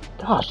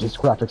 Gosh, these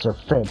graphics are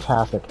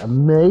fantastic.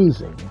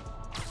 Amazing.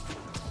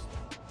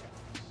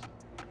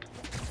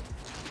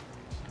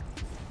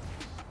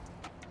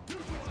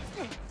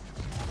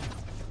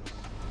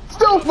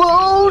 Stealth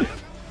mode!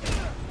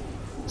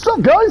 What's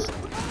up, guys?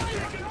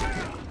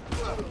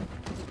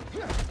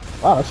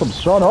 Wow, that's some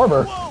strong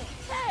armor. Whoa!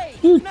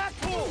 Hey! Not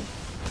cool!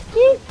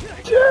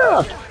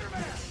 Yeah!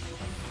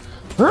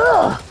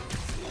 Ah!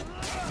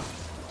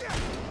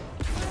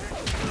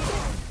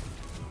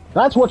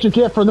 That's what you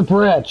get for the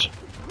bridge.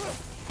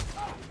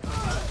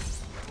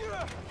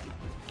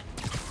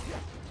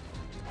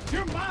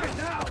 You're mine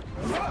now!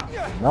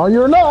 No,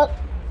 you're not.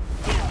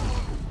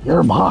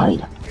 You're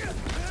mine.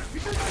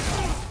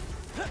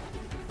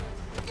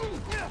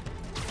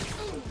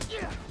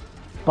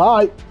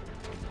 Bye.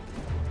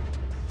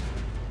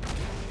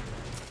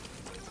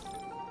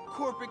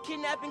 Corporate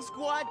kidnapping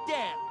squad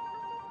down.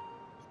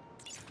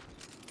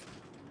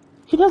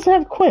 He doesn't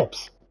have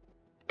quips.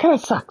 Kinda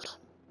sucks.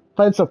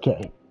 But it's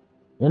okay.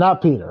 You're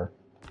not Peter.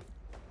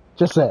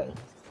 Just saying.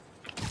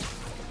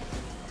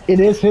 It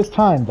is his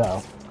time,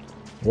 though.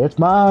 It's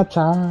my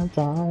time.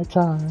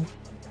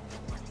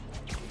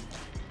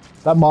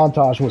 That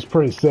montage was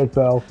pretty sick,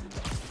 though.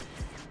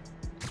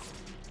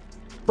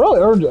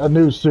 Probably earned a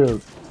new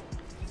suit.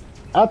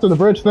 After the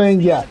bridge thing,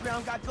 yeah.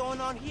 Underground got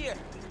going on here.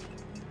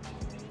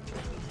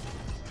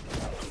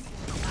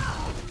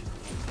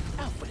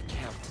 Out for the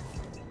count.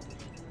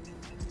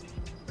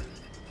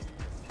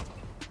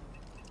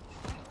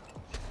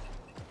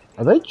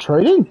 Are they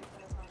trading?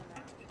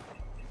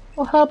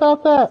 Well, how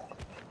about that?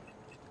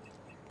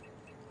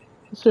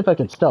 Let's see if I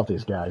can stealth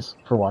these guys,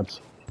 for once.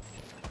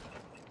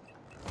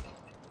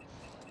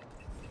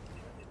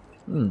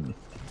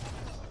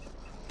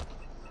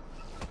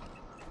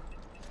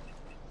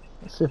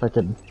 Let's see if I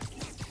can...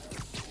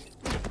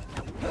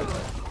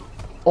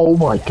 Oh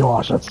my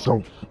gosh, that's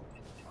so...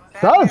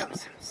 Bad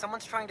news.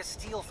 Someone's trying to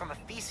steal from a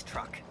feast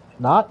truck.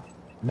 Not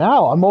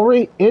now, I'm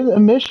already in a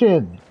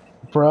mission,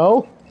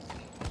 bro.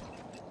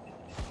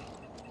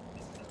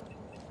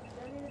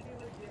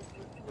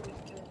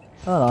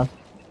 Hold on.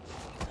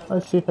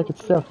 Let's see if I can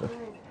stealth it.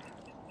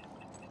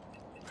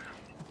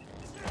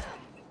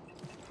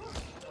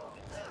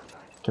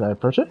 Can I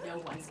approach it? No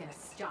one's gonna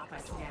stop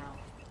us now.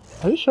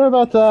 Are you sure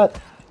about that?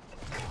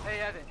 Hey,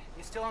 Evan,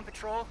 you still on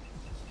patrol?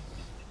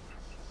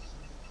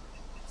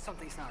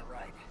 Something's not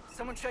right.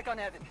 Someone check on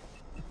Evan.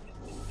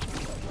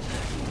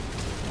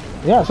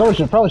 Yeah, someone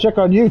should probably check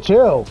on you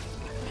too.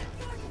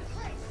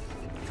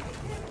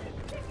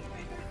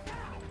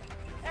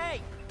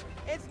 Hey!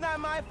 It's not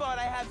my fault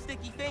I have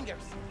sticky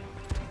fingers.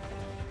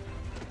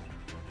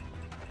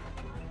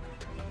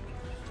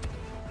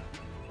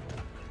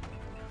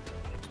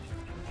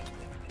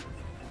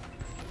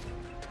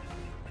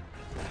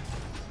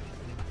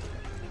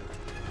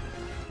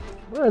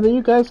 Where are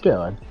you guys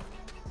going?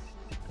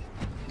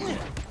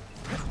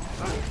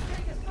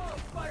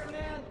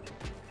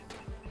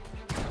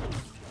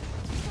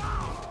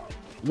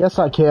 Yes,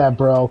 I can,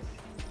 bro.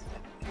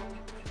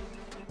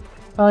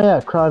 Oh yeah,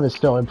 crime is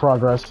still in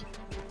progress.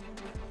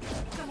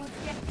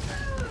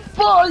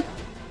 Bye!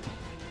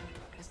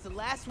 It's the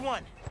last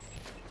one.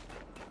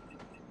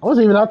 I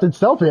wasn't even out to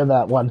stealthy in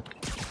that one.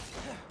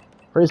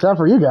 Pretty sad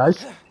for you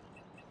guys.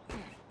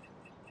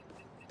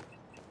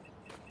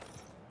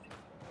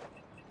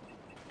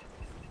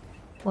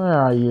 Where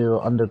are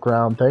you,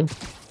 underground thing?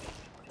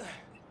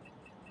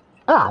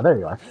 Ah, there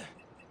you are.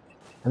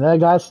 And then I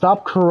gotta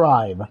stop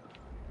crime.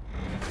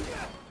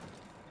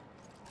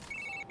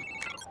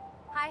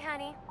 Hi,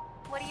 honey.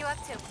 What are you up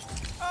to?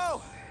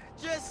 Oh,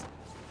 just,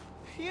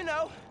 you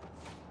know,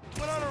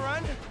 went on a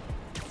run.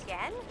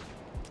 Again?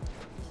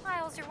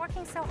 Miles, you're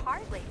working so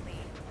hard lately.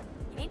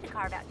 You need to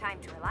carve out time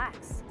to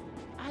relax.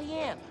 I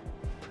am.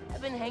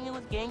 I've been hanging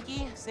with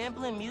Genki,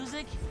 sampling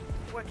music.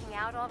 Working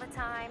out all the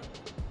time.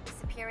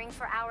 Disappearing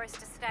for hours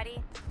to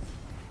study.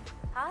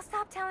 I'll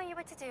stop telling you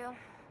what to do,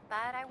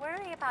 but I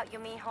worry about you,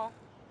 mijo.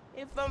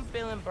 If I'm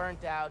feeling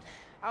burnt out,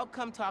 I'll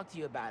come talk to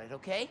you about it,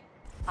 okay?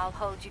 I'll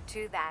hold you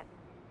to that.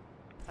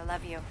 I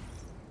love you.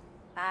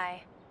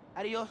 Bye.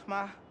 Adios,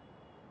 ma.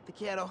 Te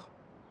quiero.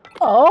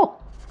 Oh!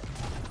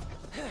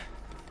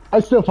 I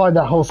still find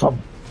that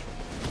wholesome.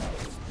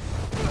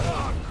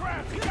 Oh,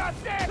 crap! He got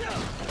that!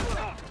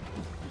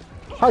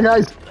 Hi,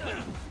 guys.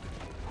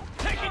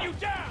 Taking you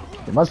down!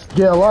 You must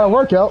get a lot of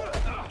workout.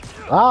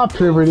 Ah,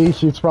 puberty,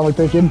 she's probably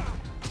thinking.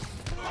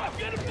 I'm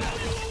gonna blow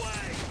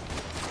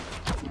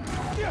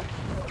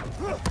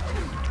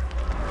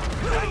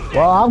you away!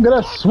 Well, I'm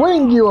gonna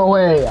swing you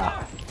away.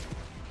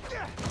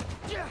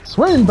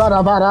 Swing,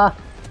 bada bada.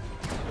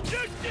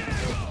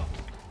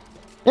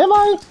 Am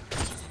I?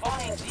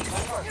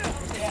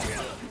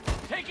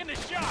 Taking the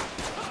shot!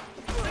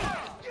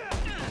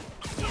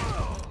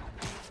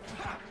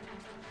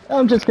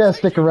 I'm just gonna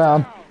stick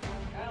around.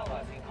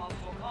 Analyzing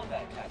hostile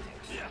combat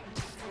tactics.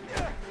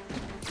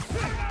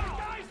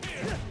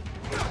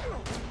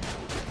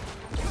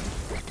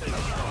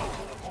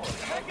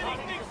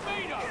 Taking these things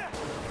made up!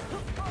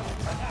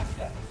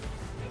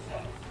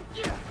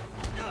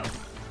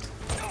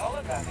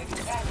 Holographic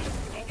action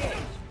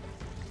engaged.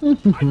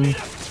 I beat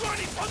up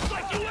 20 punks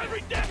like you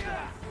every day!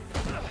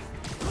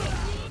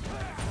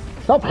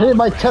 Stop hitting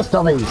my chest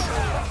dummies.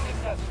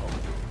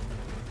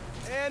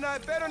 And I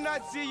better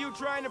not see you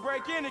trying to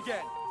break in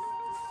again.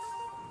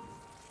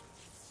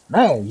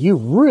 Man, you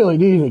really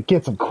need to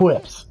get some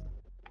quips.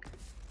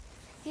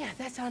 Yeah,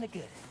 that sounded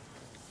good.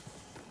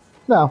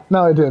 No,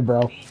 I did,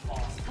 bro.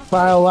 But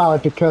I allow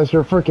it because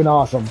you're freaking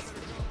awesome.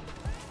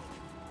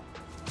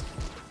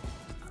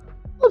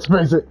 Let's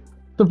face it,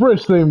 the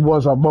bridge theme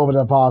was a moment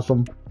of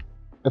awesome.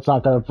 It's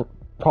not gonna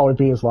probably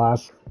be his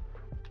last.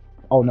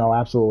 Oh no,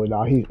 absolutely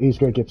not. He's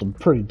gonna get some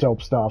pretty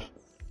dope stuff.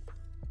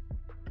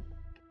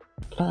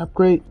 Can I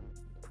upgrade?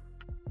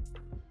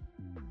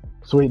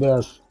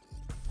 Sweetness.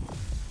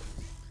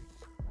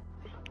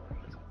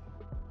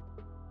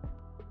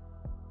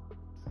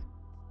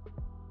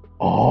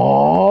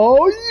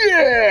 Oh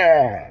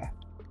yeah!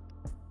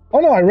 Oh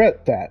no, I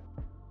read that.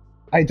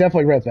 I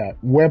definitely read that.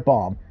 Web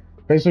bomb.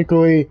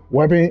 Basically,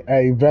 webbing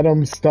a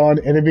venom stun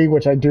enemy,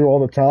 which I do all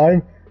the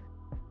time.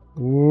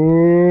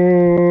 Ooh,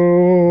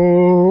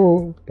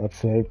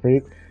 that's so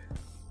great.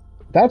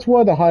 That's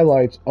one of the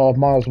highlights of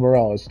Miles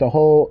Morales. The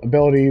whole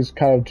abilities,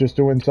 kind of just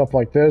doing stuff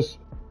like this,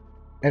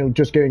 and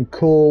just getting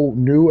cool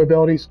new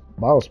abilities.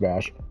 Miles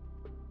Smash.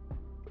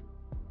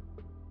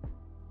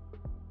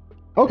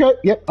 Okay,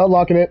 yep,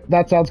 unlocking it.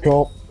 That sounds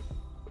cool.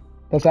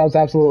 That sounds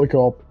absolutely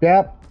cool.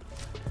 Yep.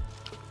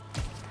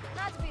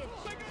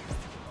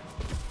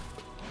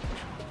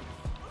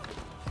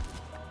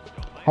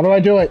 How do I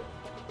do it?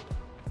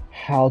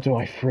 How do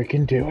I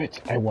freaking do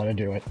it? I want to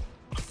do it.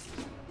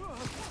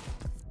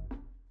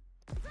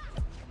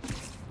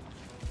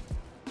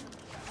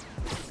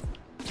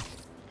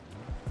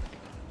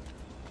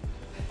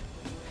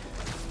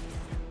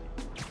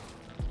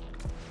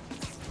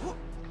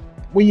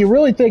 When you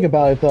really think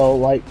about it, though,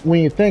 like,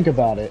 when you think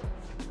about it,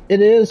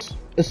 it is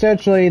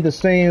essentially the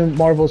same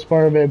Marvel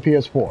Spider-Man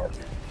PS4.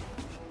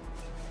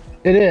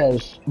 It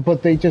is,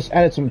 but they just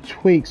added some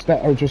tweaks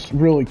that are just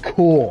really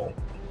cool.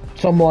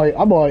 So I'm like,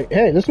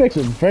 hey, this makes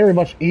it very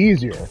much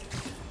easier.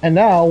 And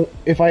now,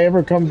 if I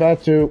ever come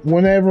back to,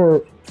 when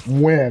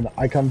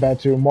I come back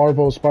to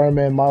Marvel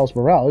Spider-Man Miles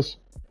Morales,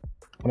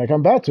 when I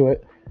come back to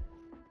it,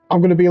 I'm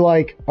going to be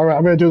like, alright,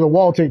 I'm going to do the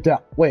wall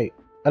takedown. Wait,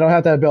 I don't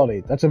have that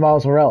ability. That's in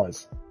Miles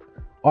Morales.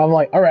 Or I'm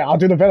like, alright, I'll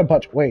do the Venom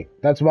Punch. Wait,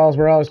 that's Miles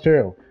Morales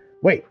too.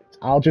 Wait,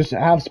 I'll just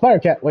have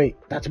Spider-Cat. Wait,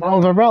 that's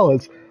Miles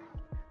Morales.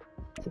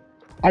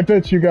 I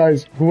bet you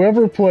guys,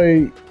 whoever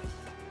played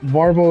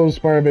Marvel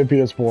Spider-Man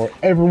PS4,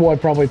 everyone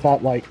probably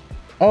thought like,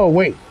 oh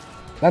wait,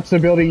 that's the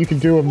ability you can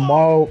do in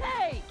Miles.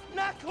 Hey,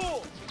 not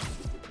cool.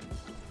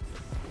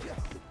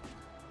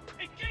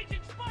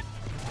 Engaging spot!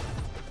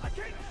 I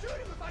can't shoot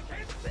him if I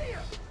can't see him!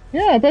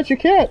 Yeah, I bet you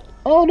can't.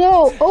 Oh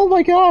no, oh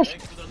my gosh.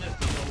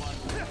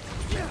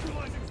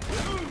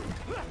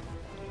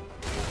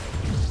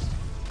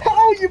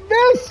 How you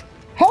miss?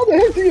 How the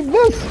heck do you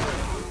miss?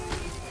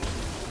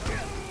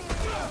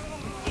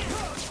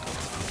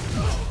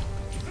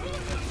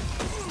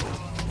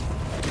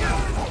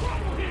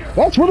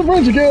 That's for the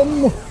bridge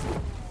again!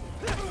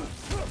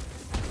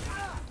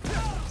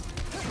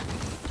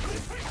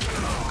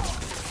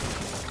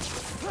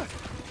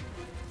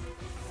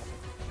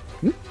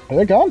 Are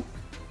they gone?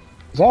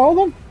 Is that all of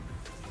them?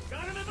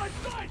 Got him in my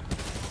sight!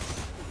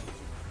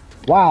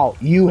 Wow,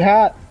 you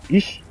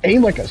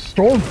aimed like a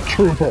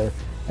stormtrooper.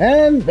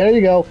 And there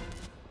you go.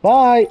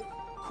 Bye.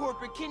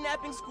 Corporate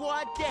kidnapping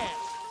squad down.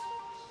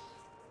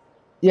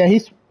 Yeah,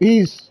 he's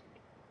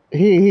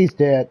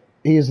dead.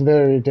 He's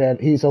very dead.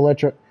 He's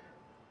electric.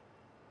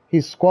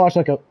 He's squashed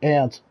like an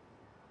ant.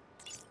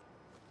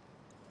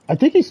 I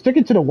think he's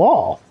sticking to the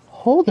wall.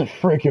 Hold the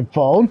freaking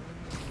phone.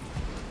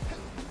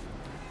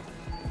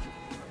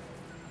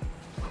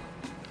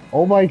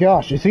 Oh my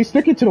gosh, is he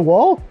sticking to the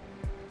wall?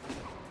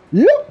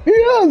 Yep, he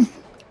is!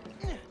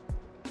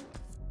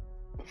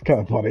 It's kind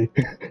of funny.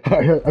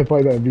 I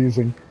find that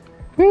amusing.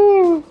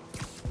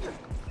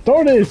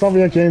 Darn it, some of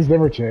your games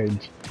never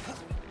change.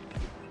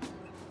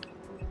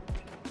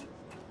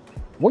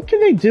 What can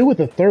they do with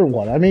the third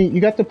one? I mean, you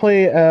got to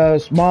play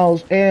as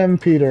Miles and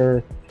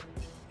Peter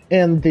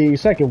in the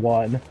second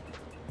one.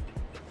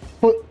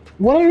 But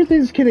what other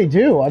things can they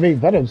do? I mean,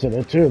 Venom's in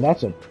it too.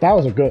 That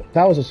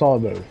was a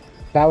solid move.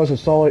 That was a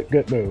solid,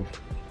 good move.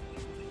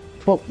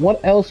 But what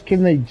else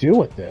can they do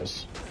with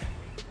this?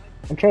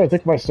 I'm trying to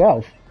think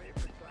myself.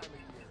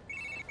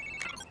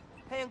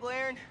 Hey, Uncle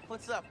Aaron,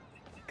 what's up?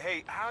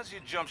 Hey, how's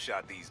your jump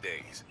shot these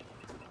days?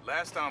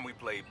 Last time we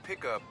played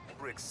Pickup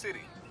Brick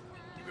City.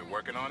 You been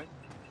working on it?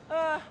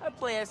 I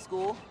play at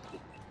school.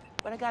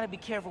 But I gotta be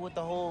careful with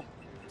the whole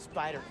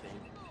spider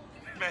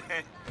thing. Man,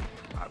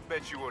 I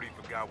bet you already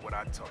forgot what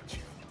I taught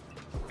you.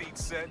 Feet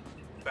set,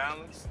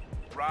 balance,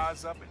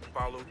 rise up and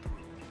follow through.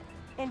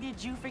 And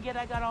did you forget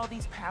I got all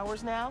these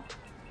powers now?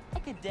 I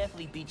could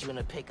definitely beat you in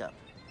a pickup.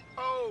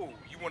 Oh,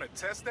 you want to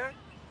test that?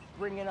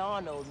 Bring it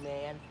on, old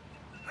man.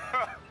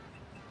 Hope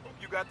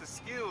you got the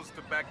skills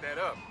to back that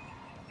up.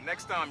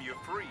 Next time you're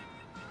free,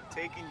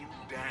 taking you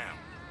down.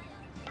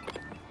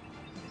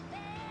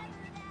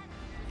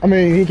 I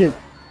mean, he could...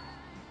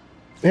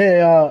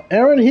 Hey,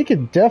 Aaron, he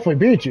could definitely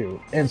beat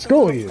you and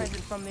school you.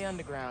 Present from the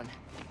underground,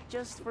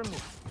 just for me.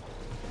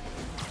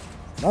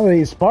 Now that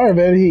he's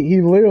Spider-Man,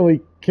 he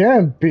literally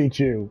can beat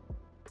you.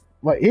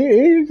 Like,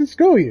 he can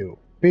school you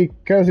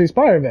because he's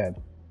Spider-Man.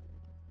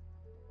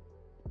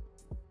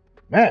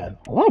 Man,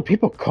 a lot of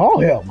people call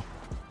him.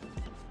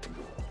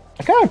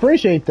 I kind of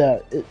appreciate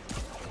that.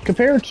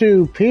 Compared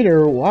to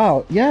Peter,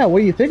 wow, yeah,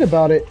 when you think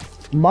about it,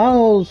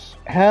 Miles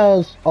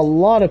has a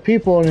lot of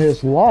people in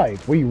his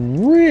life. When you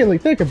really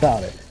think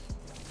about it.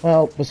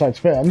 Well, besides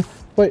Finn.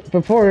 But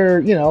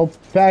before, you know,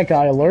 bad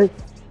guy alert.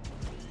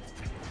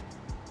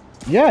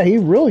 Yeah, he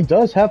really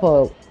does have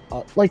a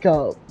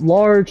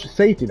large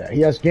safety net.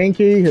 He has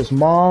Genki, his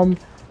mom.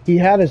 He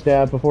had his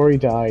dad before he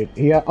died.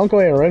 He had Uncle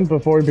Aaron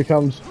before he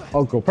becomes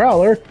Uncle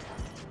Prowler.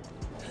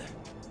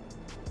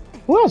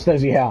 Who else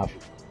does he have?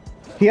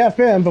 He had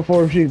Finn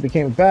before she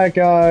became a bad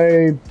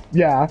guy.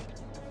 Yeah.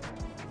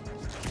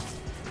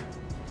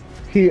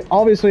 He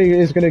obviously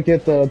is going to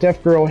get the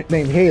deaf girl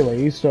named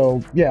Haley,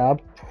 so yeah,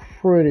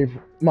 pretty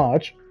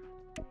much.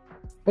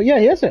 But yeah,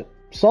 he has a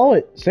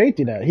solid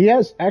safety net. He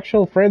has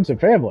actual friends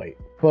and family.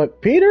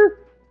 But Peter,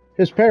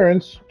 his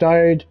parents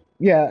died.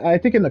 Yeah, I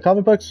think in the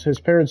comic books, his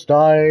parents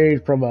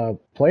died from a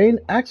plane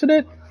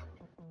accident,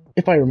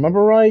 if I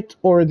remember right.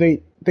 Or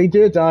they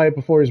did die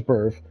before his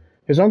birth.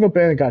 His Uncle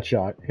Ben got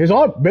shot. His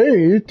Aunt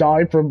May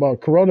died from a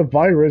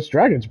coronavirus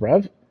dragon's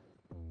breath.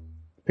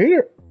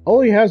 Peter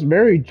only has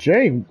Mary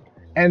Jane.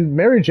 And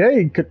Mary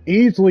Jane could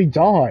easily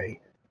die.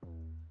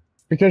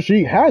 Because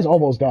she has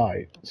almost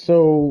died.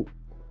 So...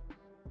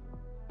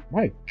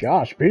 my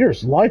gosh,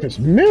 Peter's life is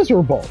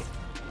miserable.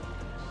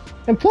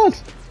 And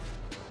plus,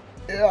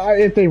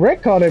 if they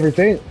retcon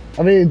everything,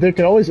 I mean, they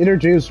could always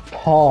introduce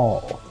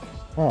Paul.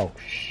 Oh,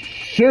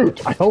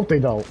 shoot. I hope they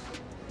don't.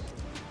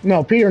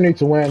 No, Peter needs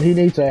to win. He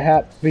needs a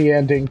happy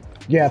ending.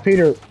 Yeah,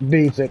 Peter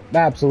needs it.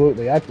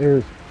 Absolutely.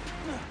 After...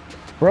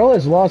 bro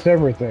has lost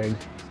everything.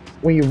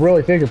 When you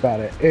really think about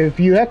it. If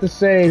you have to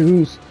say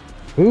who's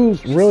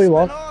really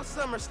lost... all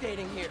summer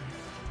skating here.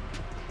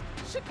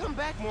 Should come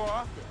back more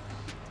often.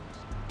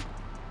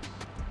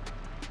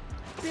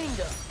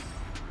 Bingo.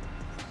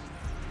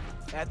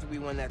 After we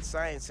won that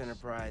science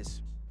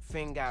enterprise,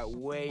 Finn got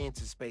way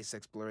into space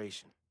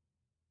exploration.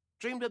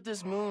 Dreamed up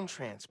this moon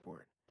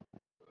transport.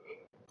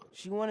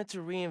 She wanted to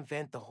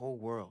reinvent the whole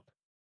world.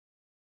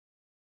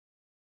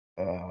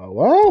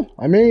 Well,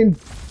 I mean,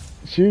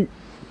 she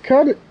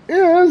kind of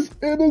is,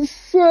 in a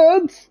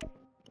sense.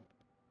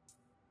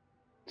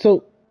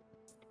 So,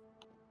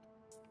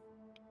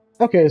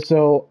 okay,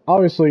 so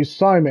obviously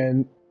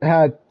Simon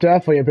had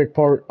definitely a big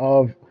part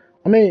of.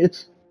 I mean,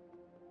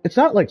 it's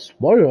not like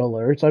spoiler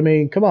alerts. I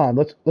mean, come on,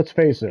 let's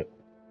face it.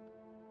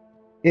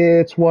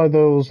 It's one of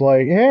those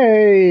like,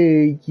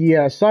 hey,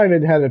 yeah,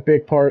 Simon had a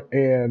big part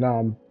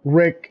in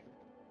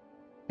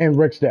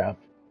Rick's death.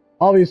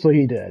 Obviously,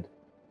 he did.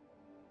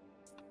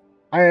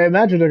 I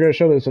imagine they're going to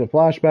show this in a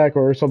flashback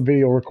or some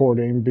video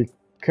recording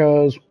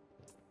because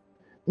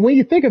when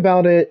you think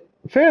about it,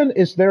 Finn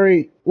is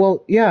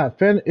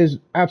Finn is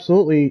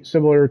absolutely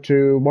similar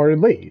to Martin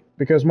Lee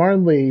because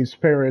Martin Lee's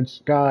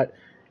parents got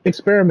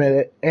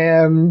experimented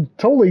and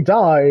totally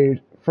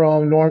died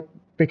from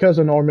because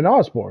of Norman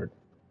Osborn.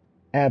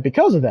 And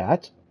because of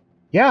that,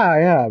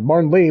 yeah,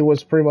 Martin Lee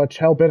was pretty much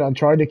hell-bent on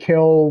trying to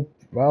kill,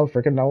 well,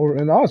 freaking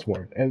Norman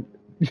Osborn. And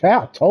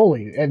yeah,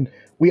 totally. And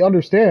we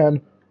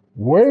understand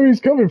where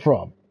he's coming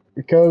from.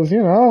 Because,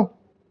 you know,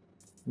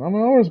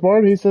 Norman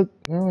Osborn, he's a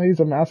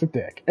massive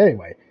dick.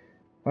 Anyway,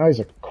 well, he's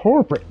a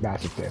corporate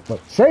massive dick,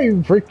 but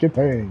same freaking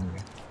thing.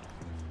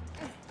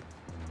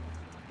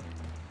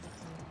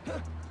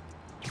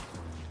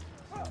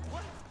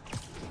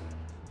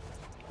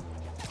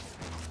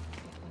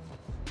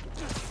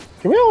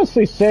 Can we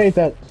honestly say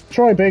that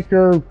Troy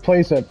Baker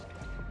plays a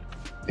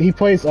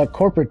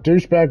corporate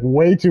douchebag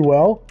way too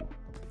well?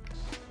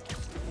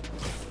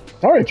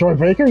 Sorry, Troy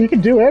Baker, you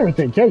can do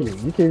everything, can't you?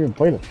 You can't even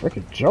play the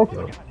freaking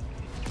Joker.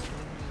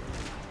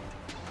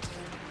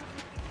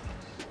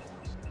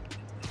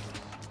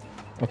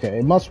 Okay,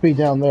 it must be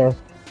down there.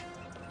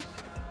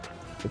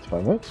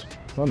 55 minutes?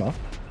 Oh no.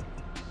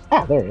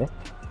 Ah, there we go.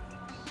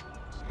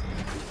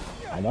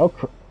 I know.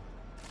 Could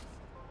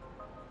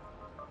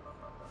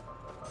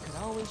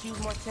always use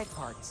more tech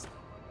parts.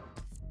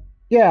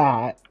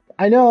 Yeah,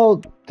 I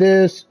know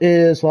this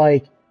is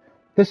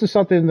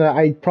something that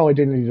I probably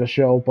didn't need to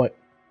show, but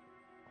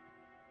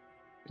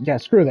yeah,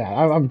 screw that.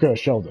 I'm gonna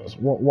show this.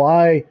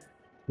 Why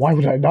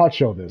would I not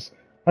show this?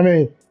 I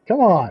mean, come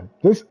on.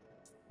 This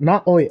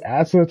not only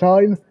adds to the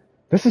time,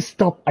 this is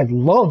stuff I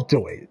love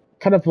doing.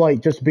 Kind of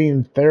like just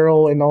being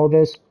thorough and all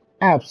this.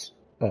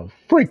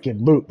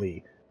 Freaking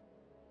lootly.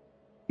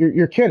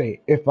 You're kidding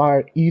if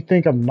you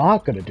think I'm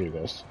not gonna do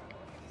this.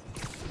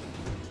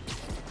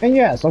 And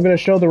yes, I'm gonna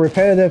show the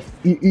repetitive.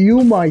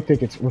 You might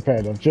think it's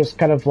repetitive, just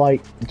kind of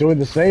like doing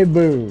the same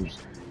moves,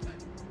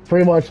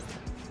 pretty much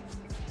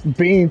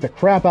beating the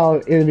crap out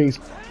of enemies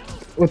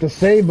with the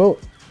same move.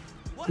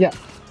 Yeah.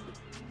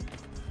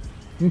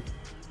 I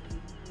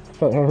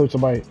thought I heard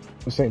somebody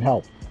was saying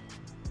help.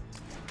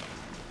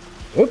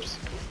 Oops.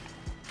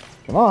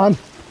 Come on.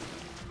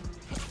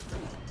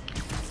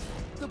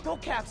 The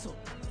boat capsule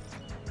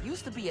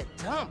used to be a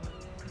dump,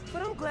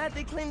 but I'm glad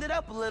they cleaned it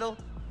up a little.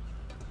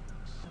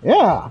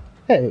 Yeah.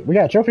 Hey, we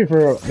got a trophy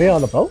for being on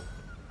the boat?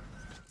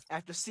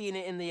 After seeing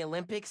it in the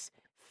Olympics,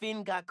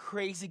 Finn got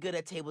crazy good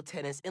at table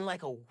tennis in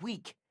like a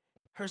week.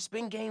 Her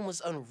spin game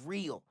was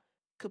unreal.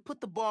 Could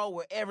put the ball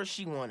wherever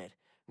she wanted.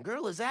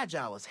 Girl is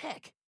agile as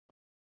heck.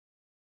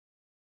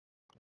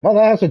 Well,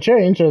 that has to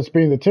change, as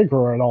being the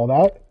Tinkerer and all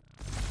that.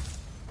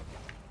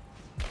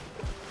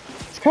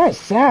 It's kind of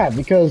sad,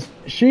 because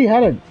she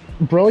had a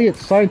brilliant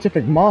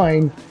scientific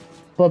mind,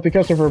 but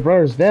because of her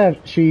brother's death,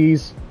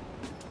 she's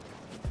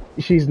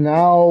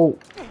now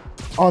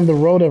on the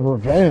road of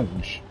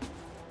revenge.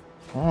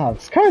 Ah,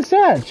 it's kind of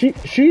sad.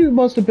 She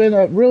must have been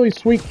a really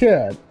sweet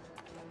kid.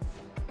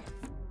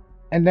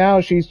 And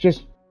now she's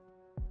just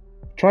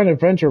trying to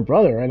avenge her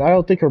brother, and I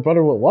don't think her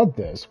brother would want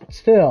this. But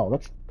still,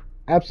 that's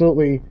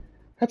absolutely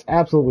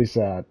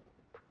sad.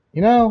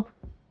 You know?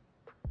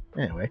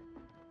 Anyway,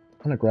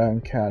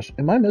 underground cache.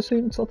 Am I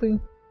missing something?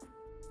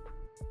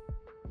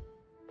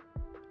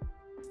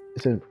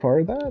 Is it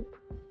part of that?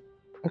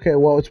 Okay,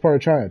 well, it's part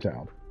of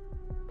Chinatown.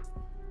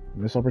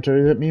 This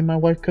opportunity that me and my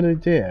wife could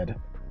have did.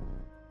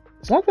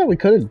 It's not that we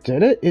could have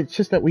did it, it's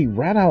just that we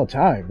ran out of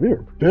time. We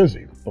were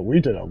busy, but we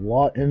did a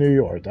lot in New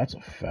York, that's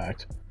a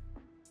fact.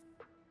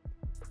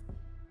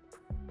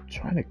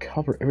 Trying to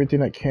cover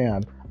everything I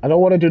can. I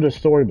don't want to do the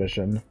story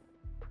mission,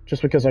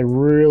 just because I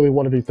really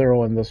want to be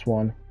thorough in this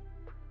one.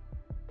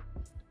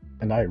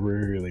 And I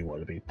really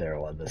want to be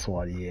thorough on this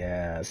one,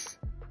 yes.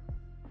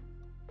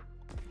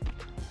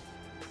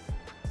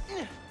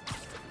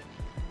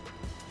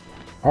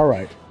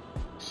 Alright.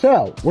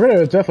 So, we're going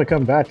to definitely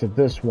come back to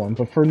this one,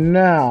 but for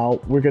now,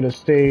 we're going to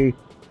stay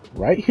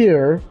right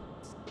here.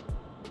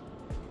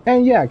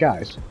 And yeah,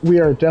 guys, we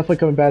are definitely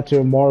coming back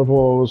to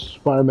Marvel's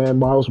Spider-Man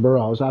Miles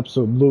Morales,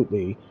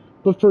 absolutely.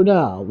 But for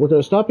now, we're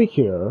going to stop it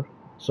here,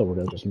 so we're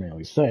going to just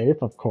manually save,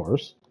 of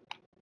course.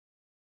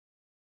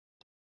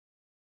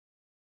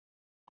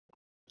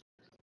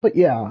 But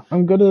yeah,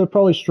 I'm going to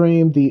probably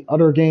stream the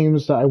other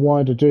games that I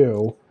wanted to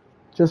do,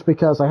 just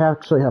because I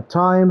actually have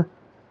time.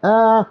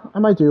 I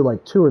might do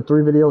like 2 or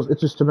 3 videos. It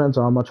just depends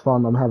on how much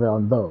fun I'm having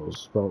on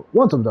those. But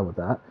once I'm done with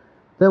that,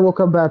 then we'll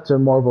come back to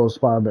Marvel's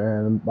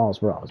Spider-Man and Miles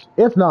Morales.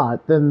 If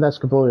not, then that's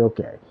completely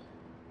okay.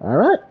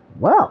 Alright,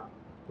 well,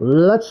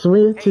 let's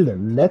swing to the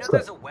next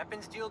clip. There's a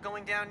weapons deal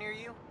going down near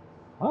you?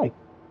 My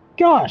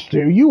gosh,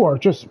 dude, you are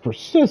just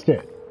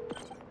persistent.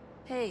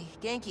 Hey,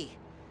 Genki.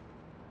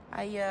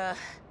 I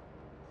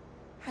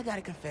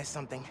gotta confess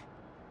something.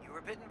 You were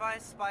bitten by a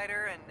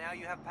spider and now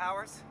you have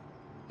powers?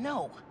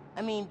 No.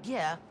 I mean,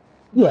 yeah.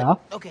 Yeah.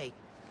 But, okay.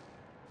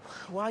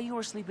 While you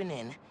were sleeping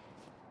in,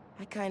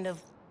 I kind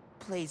of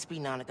played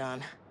Speed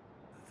Nonagon.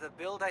 The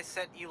build I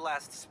sent you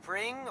last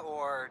spring,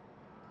 or...?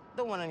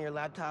 The one on your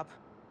laptop.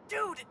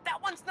 Dude,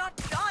 that one's not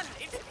done!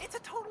 It's a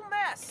total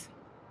mess!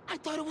 I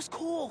thought it was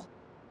cool.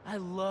 I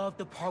love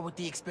the part with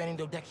the expanding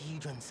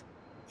dodecahedrons.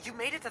 You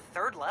made it to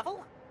 3rd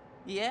level?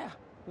 Yeah.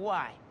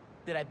 Why?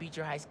 Did I beat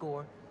your high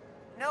score?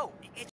 No, it's